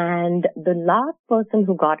 And the last person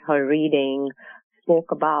who got her reading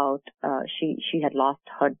spoke about she had lost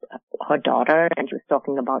her daughter, and she was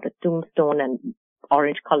talking about a tombstone and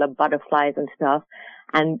orange colored butterflies and stuff.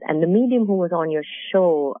 And the medium who was on your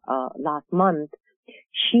show last month,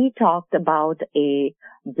 she talked about a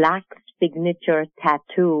black signature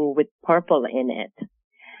tattoo with purple in it.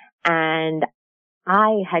 And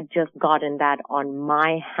I had just gotten that on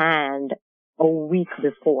my hand a week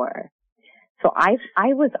before. So I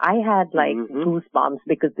had like goosebumps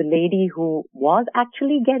because the lady who was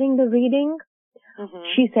actually getting the reading,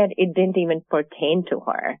 she said it didn't even pertain to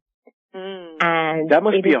her. And that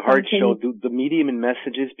must be a hard show, the medium and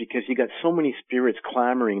messages, because you got so many spirits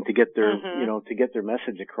clamoring to get their, to get their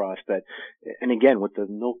message across. That, and again, with the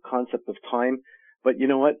no concept of time. But you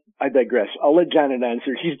know what? I digress. I'll let Janet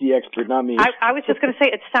answer. She's the expert, not me. I was just going to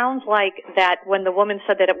say, it sounds like that when the woman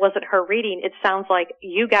said that it wasn't her reading, it sounds like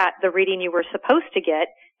you got the reading you were supposed to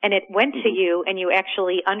get, and it went to you, and you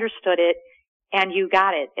actually understood it, and you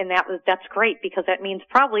got it. And that's great, because that means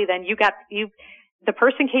probably then the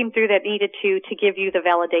person came through that needed to give you the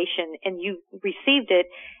validation, and you received it.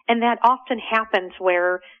 And that often happens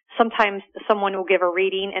where sometimes someone will give a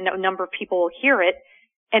reading and a number of people will hear it,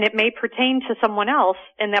 and it may pertain to someone else,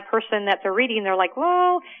 and that person that they're reading, they're like,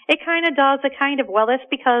 well, it kind of does, well, that's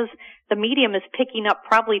because the medium is picking up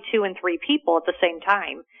probably 2 and 3 people at the same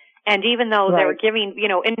time. And even though they're giving,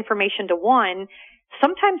 information to one,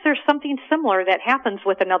 sometimes there's something similar that happens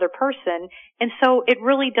with another person, and so it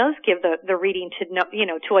really does give the reading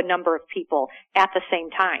to a number of people at the same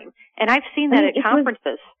time. And I've seen that at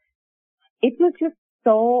conferences. It was just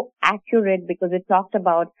so accurate because it talked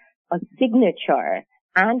about a signature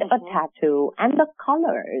and a tattoo and the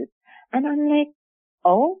colors, and I'm like,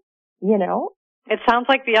 it sounds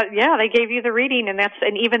like they gave you the reading,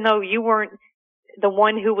 and even though you weren't the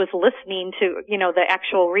one who was listening to, the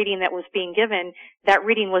actual reading that was being given, that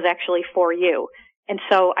reading was actually for you. And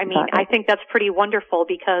so, I think that's pretty wonderful,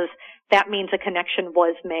 because that means a connection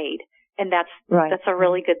was made. And that's a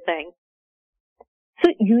really good thing.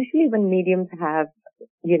 So usually when mediums have,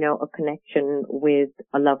 a connection with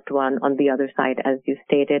a loved one on the other side, as you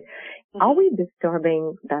stated, are we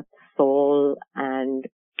disturbing that soul and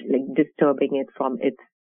disturbing it from its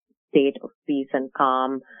state of peace and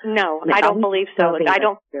calm? No, I don't believe so.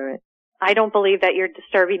 I don't believe that you're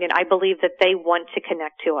disturbing it. I believe that they want to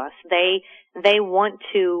connect to us. They want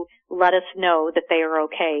to let us know that they are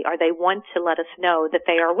okay, or they want to let us know that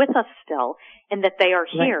they are with us still, and that they are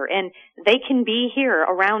here, and they can be here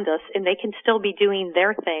around us, and they can still be doing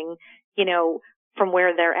their thing, from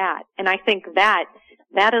where they're at. And I think that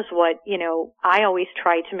that is what, I always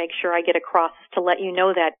try to make sure I get across, to let you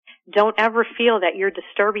know that don't ever feel that you're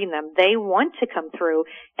disturbing them. They want to come through,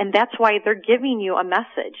 and that's why they're giving you a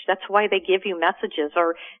message. That's why they give you messages,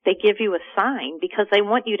 or they give you a sign, because they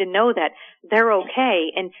want you to know that they're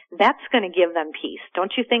okay, and that's going to give them peace.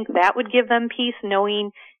 Don't you think that would give them peace,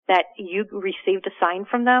 knowing that you received a sign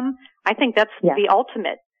from them? I think that's the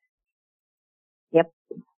ultimate. Yep.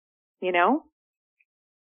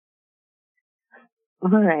 All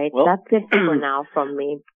right. Well, that's it for now from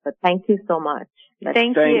me. But thank you so much.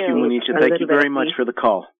 Thank you, Monisha. Thank you very much for the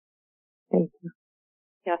call. Thank you.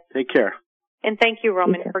 Yes. Take care. And thank you,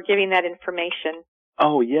 Roman, for giving that information.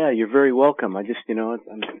 Oh, yeah, you're very welcome. I just,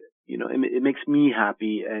 it makes me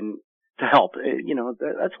happy and to help.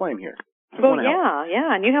 That's why I'm here. Well,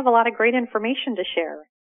 yeah, and you have a lot of great information to share.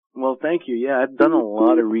 Well, thank you. Yeah, I've done a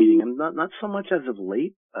lot of reading, and not so much as of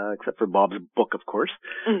late, except for Bob's book, of course.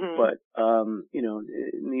 Mm-hmm. But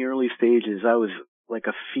in the early stages, I was like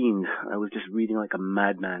a fiend. I was just reading like a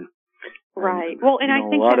madman. Right. Well, and I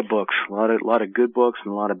think a lot of books, a lot of good books,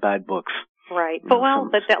 and a lot of bad books. Right. But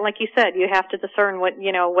that, like you said, you have to discern what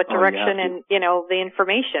direction and the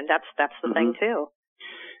information. That's the thing too.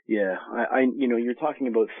 Yeah, I you're talking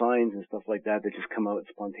about signs and stuff like that just come out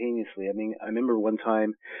spontaneously. I mean, I remember one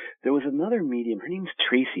time there was another medium. Her name's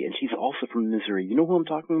Tracy, and she's also from Missouri. You know who I'm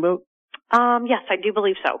talking about? Yes, I do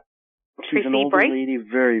believe so. She's an older lady,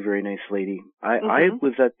 very, very nice lady. I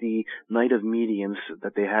was at the Night of Mediums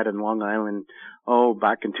that they had in Long Island,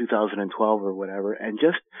 back in 2012 or whatever, and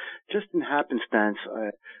just in happenstance,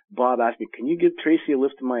 Bob asked me, "Can you give Tracy a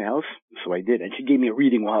lift to my house?" So I did, and she gave me a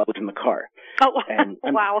reading while I was in the car. Oh, and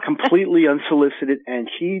wow. Completely unsolicited, and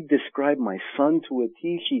she described my son to a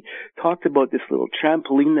T. She talked about this little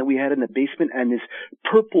trampoline that we had in the basement and this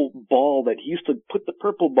purple ball that he used to put the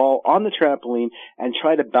purple ball on the trampoline and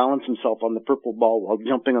try to balance himself on the purple ball while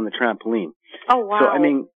jumping on the trampoline. Oh, wow. So, I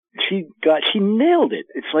mean, she nailed it.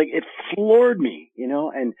 It's like, it floored me,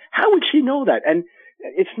 and how would she know that? And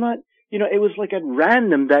it's not, it was like at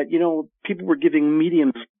random that, people were giving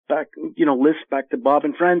mediums back, lists back to Bob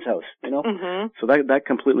and Fran's house, So that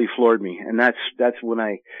completely floored me. And that's when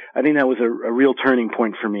I think that was a real turning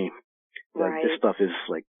point for me. Right. This stuff is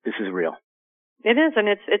like, this is real. It is, and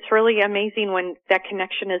it's really amazing when that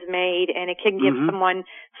connection is made, and it can give someone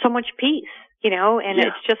so much peace, and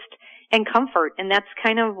it's just, and comfort, and that's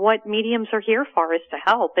kind of what mediums are here for, is to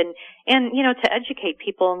help and to educate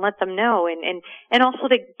people and let them know, and also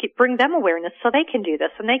to bring them awareness so they can do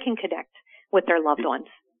this and they can connect with their loved ones.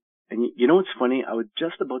 And what's funny? I was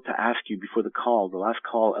just about to ask you before the last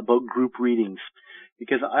call, about group readings,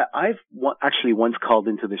 because I've actually once called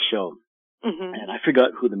into the show. And I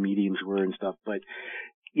forgot who the mediums were and stuff, but,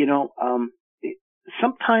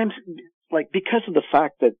 sometimes, like, because of the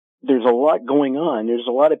fact that there's a lot going on, there's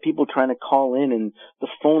a lot of people trying to call in, and the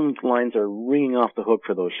phone lines are ringing off the hook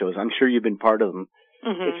for those shows. I'm sure you've been part of them.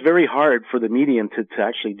 It's very hard for the medium to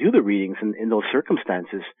actually do the readings in those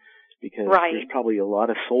circumstances, because there's probably a lot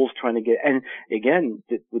of souls trying to get, and again,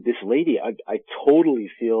 with this lady, I totally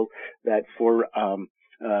feel that for,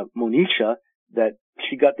 Monisha, that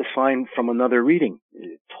she got the sign from another reading.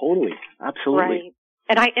 Totally. Absolutely.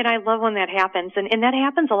 Right. And I love when that happens. And that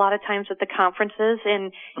happens a lot of times at the conferences,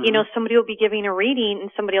 and, somebody will be giving a reading and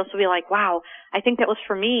somebody else will be like, "Wow, I think that was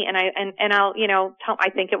for me." And I'll, I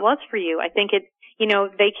think it was for you. I think it,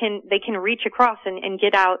 they can reach across and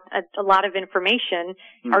get out a lot of information,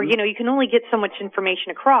 or, you can only get so much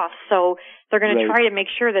information across. So they're going to try to make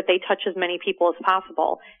sure that they touch as many people as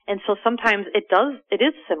possible. And so sometimes it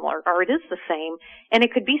is similar, or it is the same. And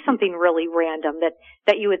it could be something really random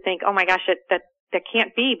that you would think, "Oh my gosh, that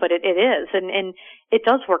can't be," but it is. And it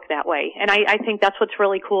does work that way. And I think that's what's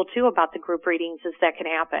really cool too about the group readings, is that can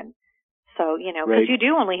happen. So, because you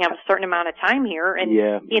do only have a certain amount of time here. And,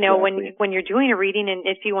 exactly. when you're doing a reading, and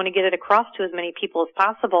if you want to get it across to as many people as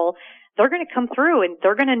possible, they're going to come through and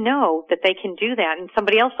they're going to know that they can do that. And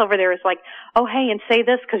somebody else over there is like, "Oh, hey, and say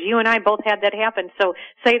this, because you and I both had that happen. So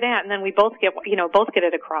say that." And then we both get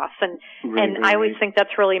it across. And I always think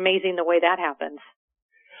that's really amazing the way that happens.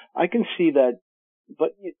 I can see that,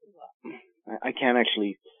 but I can't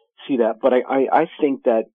actually see that. But I think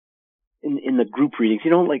that in the group readings,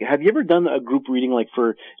 like, have you ever done a group reading, like,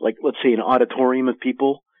 for, like, let's say an auditorium of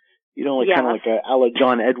people, kind of like a la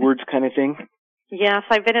John Edwards kind of thing? Yes,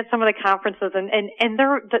 I've been at some of the conferences, and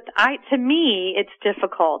to me, it's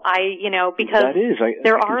difficult. Because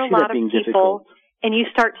there are a lot of people, difficult. And you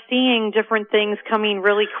start seeing different things coming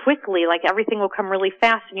really quickly, like everything will come really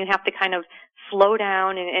fast, and you have to kind of slow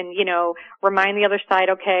down and, you know, remind the other side,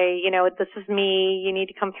 okay, you know, this is me, you need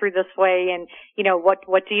to come through this way, and, you know,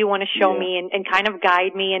 what do you want to show me, and kind of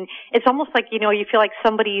guide me. And it's almost like, you know, you feel like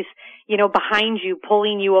somebody's, you know, behind you,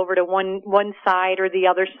 pulling you over to one side or the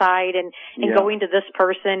other side, and going to this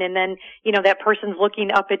person, and then, you know, that person's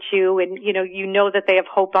looking up at you, and, you know that they have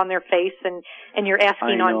hope on their face, and you're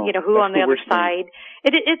asking on, you know, who on the other side.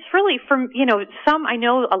 It's really, from, you know, I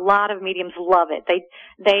know a lot of mediums love it.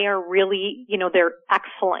 They are really, you know, they're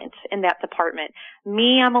excellent in that department.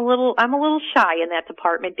 Me, I'm a little shy in that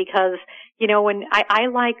department, because, you know, when I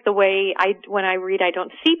like the way when I read, I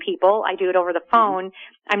don't see people. I do it over the phone.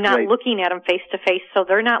 I'm not looking at them face to face, so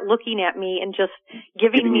they're not looking at me and just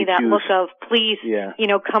giving me that cues. Look of, please, you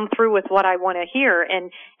know, come through with what I want to hear.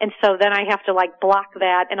 And so then I have to, like, block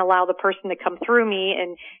that and allow the person to come through me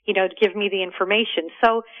and, you know, give me the information.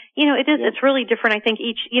 So, you know, it's really different. I think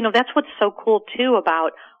you know, that's what's so cool too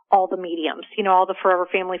about all the mediums. You know, all the Forever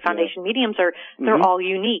Family Foundation mediums they're all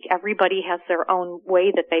unique. Everybody has their own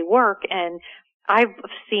way that they work, and I've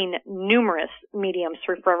seen numerous mediums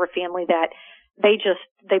through Forever Family that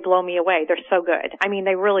they blow me away. They're so good. I mean,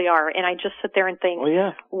 they really are. And I just sit there and think,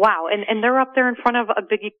 wow. And they're up there in front of a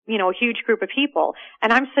big, you know, a huge group of people.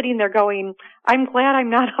 And I'm sitting there going, I'm glad I'm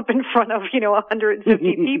not up in front of, you know,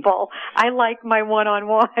 150 people. I like my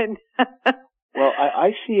one-on-one. Well,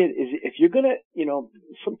 I see it as, if you're going to, you know,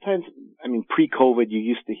 sometimes, I mean, pre-COVID, you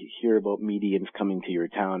used to hear about mediums coming to your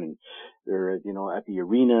town, and they're, you know, at the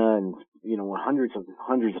arena, and, you know, hundreds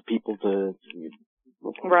of people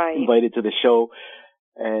invited to the show.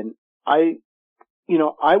 And I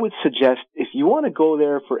would suggest, if you want to go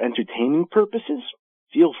there for entertaining purposes,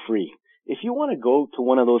 feel free. If you want to go to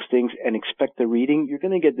one of those things and expect a reading, you're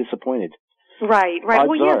going to get disappointed. Right. Odds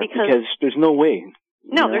well, yeah, are, because there's no way.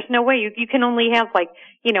 No, there's no way. You can only have, like,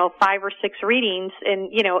 you know, 5 or 6 readings in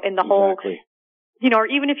the whole, you know, or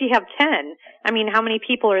even if you have 10. I mean, how many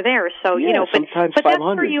people are there? So, you know, sometimes but 500,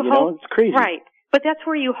 that's where you know, hope, it's crazy. Right. But that's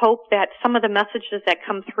where you hope that some of the messages that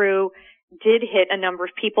come through did hit a number of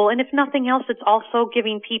people. And if nothing else, it's also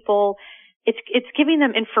giving people, it's giving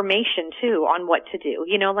them information too on what to do.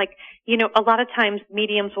 You know, like, you know, a lot of times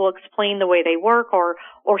mediums will explain the way they work, or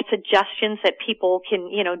suggestions that people can,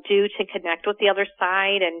 you know, do to connect with the other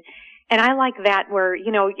side. And I like that, where,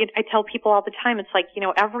 you know, I tell people all the time, it's like, you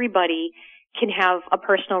know, everybody can have a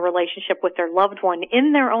personal relationship with their loved one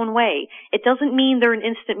in their own way. It doesn't mean they're an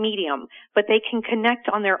instant medium, but they can connect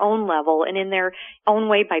on their own level and in their own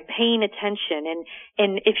way by paying attention.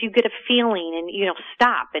 And if you get a feeling, and, you know,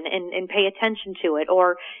 stop and pay attention to it.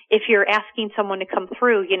 Or if you're asking someone to come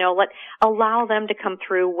through, you know, allow them to come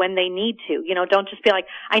through when they need to. You know, don't just be like,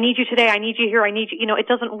 I need you today, I need you here, I need you. You know, it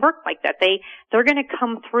doesn't work like that. They're going to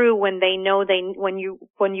come through when they know when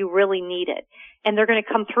you really need it. And they're going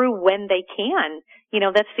to come through when they can. You know,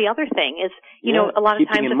 that's the other thing is, you know, a lot of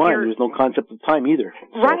times keeping in mind, there's no concept of time either.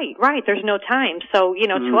 So. Right. There's no time. So, you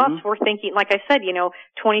know, to us, we're thinking, like I said, you know,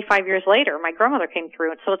 25 years later, my grandmother came through.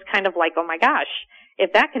 And so it's kind of like, oh my gosh,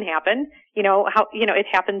 if that can happen, you know, how, you know, it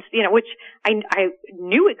happens, you know, which I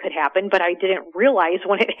knew it could happen, but I didn't realize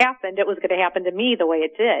when it happened, it was going to happen to me the way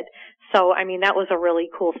it did. So, I mean, that was a really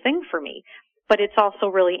cool thing for me. But it's also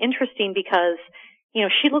really interesting because, you know,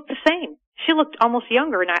 she looked the same. She looked almost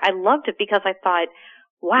younger, and I loved it because I thought,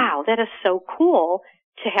 wow, that is so cool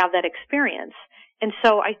to have that experience. And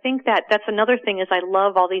so I think that that's another thing is I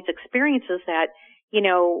love all these experiences that, you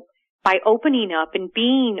know, by opening up and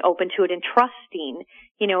being open to it and trusting,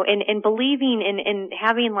 you know, and believing and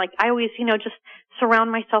having, like, I always, you know, just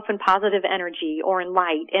surround myself in positive energy or in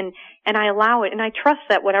light, and I allow it, and I trust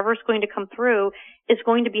that whatever's going to come through is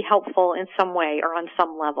going to be helpful in some way or on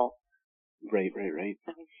some level. Right.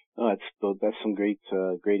 Oh, that's some great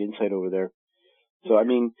insight over there. So, I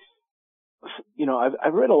mean, you know,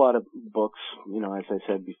 I've read a lot of books, you know, as I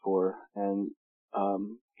said before, and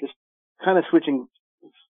just kind of switching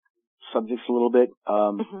subjects a little bit.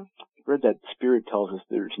 I've read that spirit tells us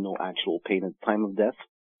there's no actual pain at the time of death.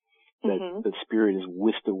 That the spirit is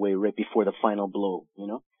whisked away right before the final blow. You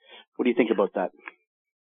know, what do you think about that?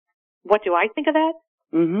 What do I think of that?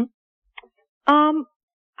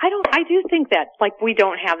 I do think that, like, we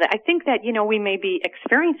don't have that. I think that, you know, we may be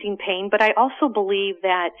experiencing pain, but I also believe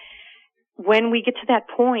that when we get to that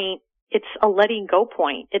point, it's a letting go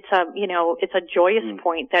point. It's a, you know, it's a joyous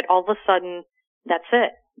point that all of a sudden, that's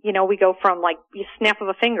it. You know, we go from, like, you snap of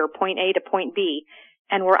a finger, point A to point B,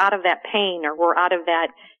 and we're out of that pain, or we're out of that,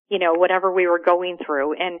 you know, whatever we were going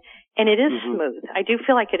through. And it is smooth. I do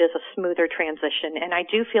feel like it is a smoother transition, and I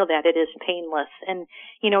do feel that it is painless. And,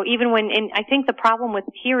 you know, even and I think the problem with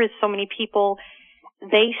here is so many people,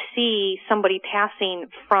 they see somebody passing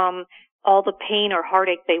from all the pain or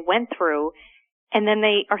heartache they went through. And then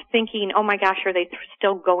they are thinking, oh my gosh, are they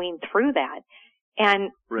still going through that?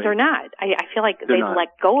 And they're not. I feel like they've let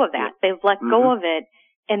go of that. They've let go of it,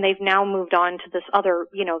 and they've now moved on to this other,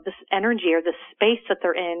 this energy or this space that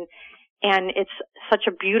they're in. And it's such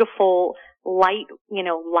a beautiful, light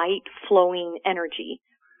flowing energy.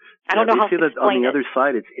 I don't know how to explain it. On the other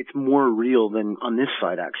side, it's more real than on this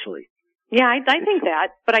side, actually. Yeah, I think that,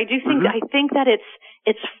 but I do think, I think that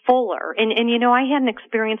it's fuller. And I had an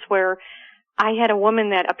experience where I had a woman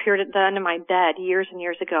that appeared at the end of my bed years and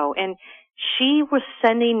years ago, and she was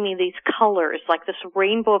sending me these colors, like this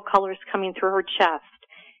rainbow of colors coming through her chest,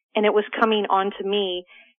 and it was coming onto me.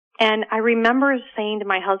 And I remember saying to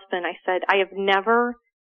my husband, I said, I have never,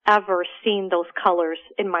 ever seen those colors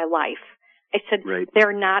in my life. I said,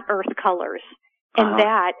 they're not earth colors. And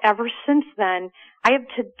that, ever since then, I have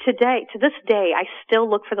to this day, I still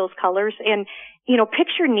look for those colors. And,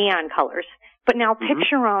 picture neon colors, but now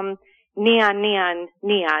picture them neon,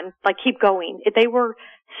 like keep going. They were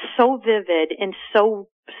so vivid and so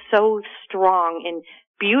strong and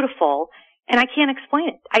beautiful. And I can't explain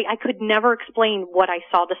it. I could never explain what I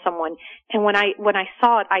saw to someone. And when I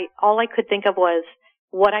saw it, all I could think of was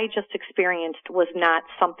what I just experienced was not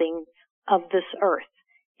something of this earth.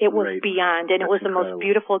 It was beyond, and it was the most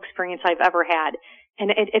beautiful experience I've ever had.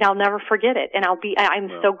 And I'll never forget it. And I'm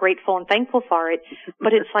so grateful and thankful for it.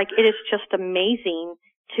 But it's like, it is just amazing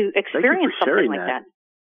to experience something like that.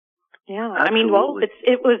 Yeah. Absolutely. I mean,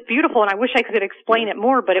 it was beautiful, and I wish I could explain it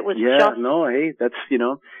more, but it was that's,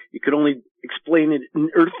 you could only explain it in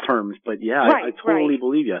earth terms, but I totally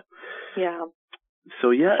believe you. Yeah.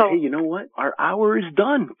 So hey, you know what? Our hour is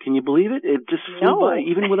done. Can you believe it? It just flew by,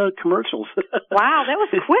 even without commercials. Wow, that was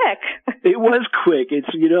quick. It was quick. It's,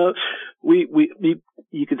 we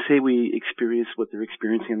you could say we experience what they're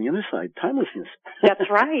experiencing on the other side, timelessness. That's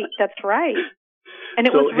right. And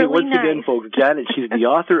it was really once nice. Again, folks, Janet, she's the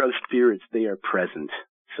author of Spirits, They Are Present.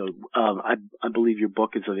 So I believe your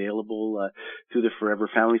book is available through the Forever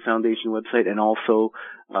Family Foundation website, and also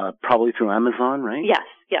probably through Amazon, right? Yes.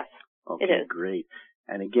 Okay, it is. Great.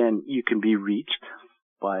 And again, you can be reached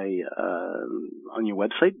by on your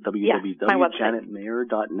website,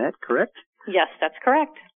 www.janetmayer.net, correct? Yes, that's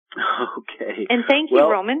correct. Okay. And thank you,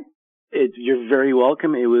 Roman. You're very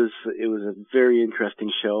welcome. It was a very interesting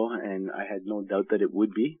show, and I had no doubt that it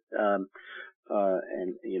would be. And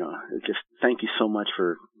just thank you so much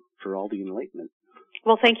for all the enlightenment.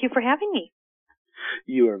 Well, thank you for having me.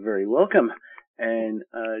 You are very welcome. And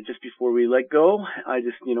just before we let go, I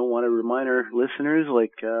just want to remind our listeners,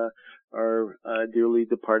 like our dearly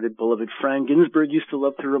departed beloved Fran Ginsburg used to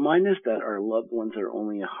love to remind us, that our loved ones are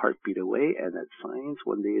only a heartbeat away, and that science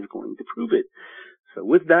one day is going to prove it. So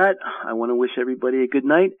with that, I want to wish everybody a good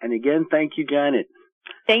night. And again, thank you, Janet.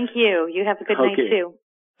 Thank you. You have a good night too.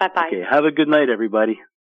 Bye-bye. Okay, have a good night, everybody.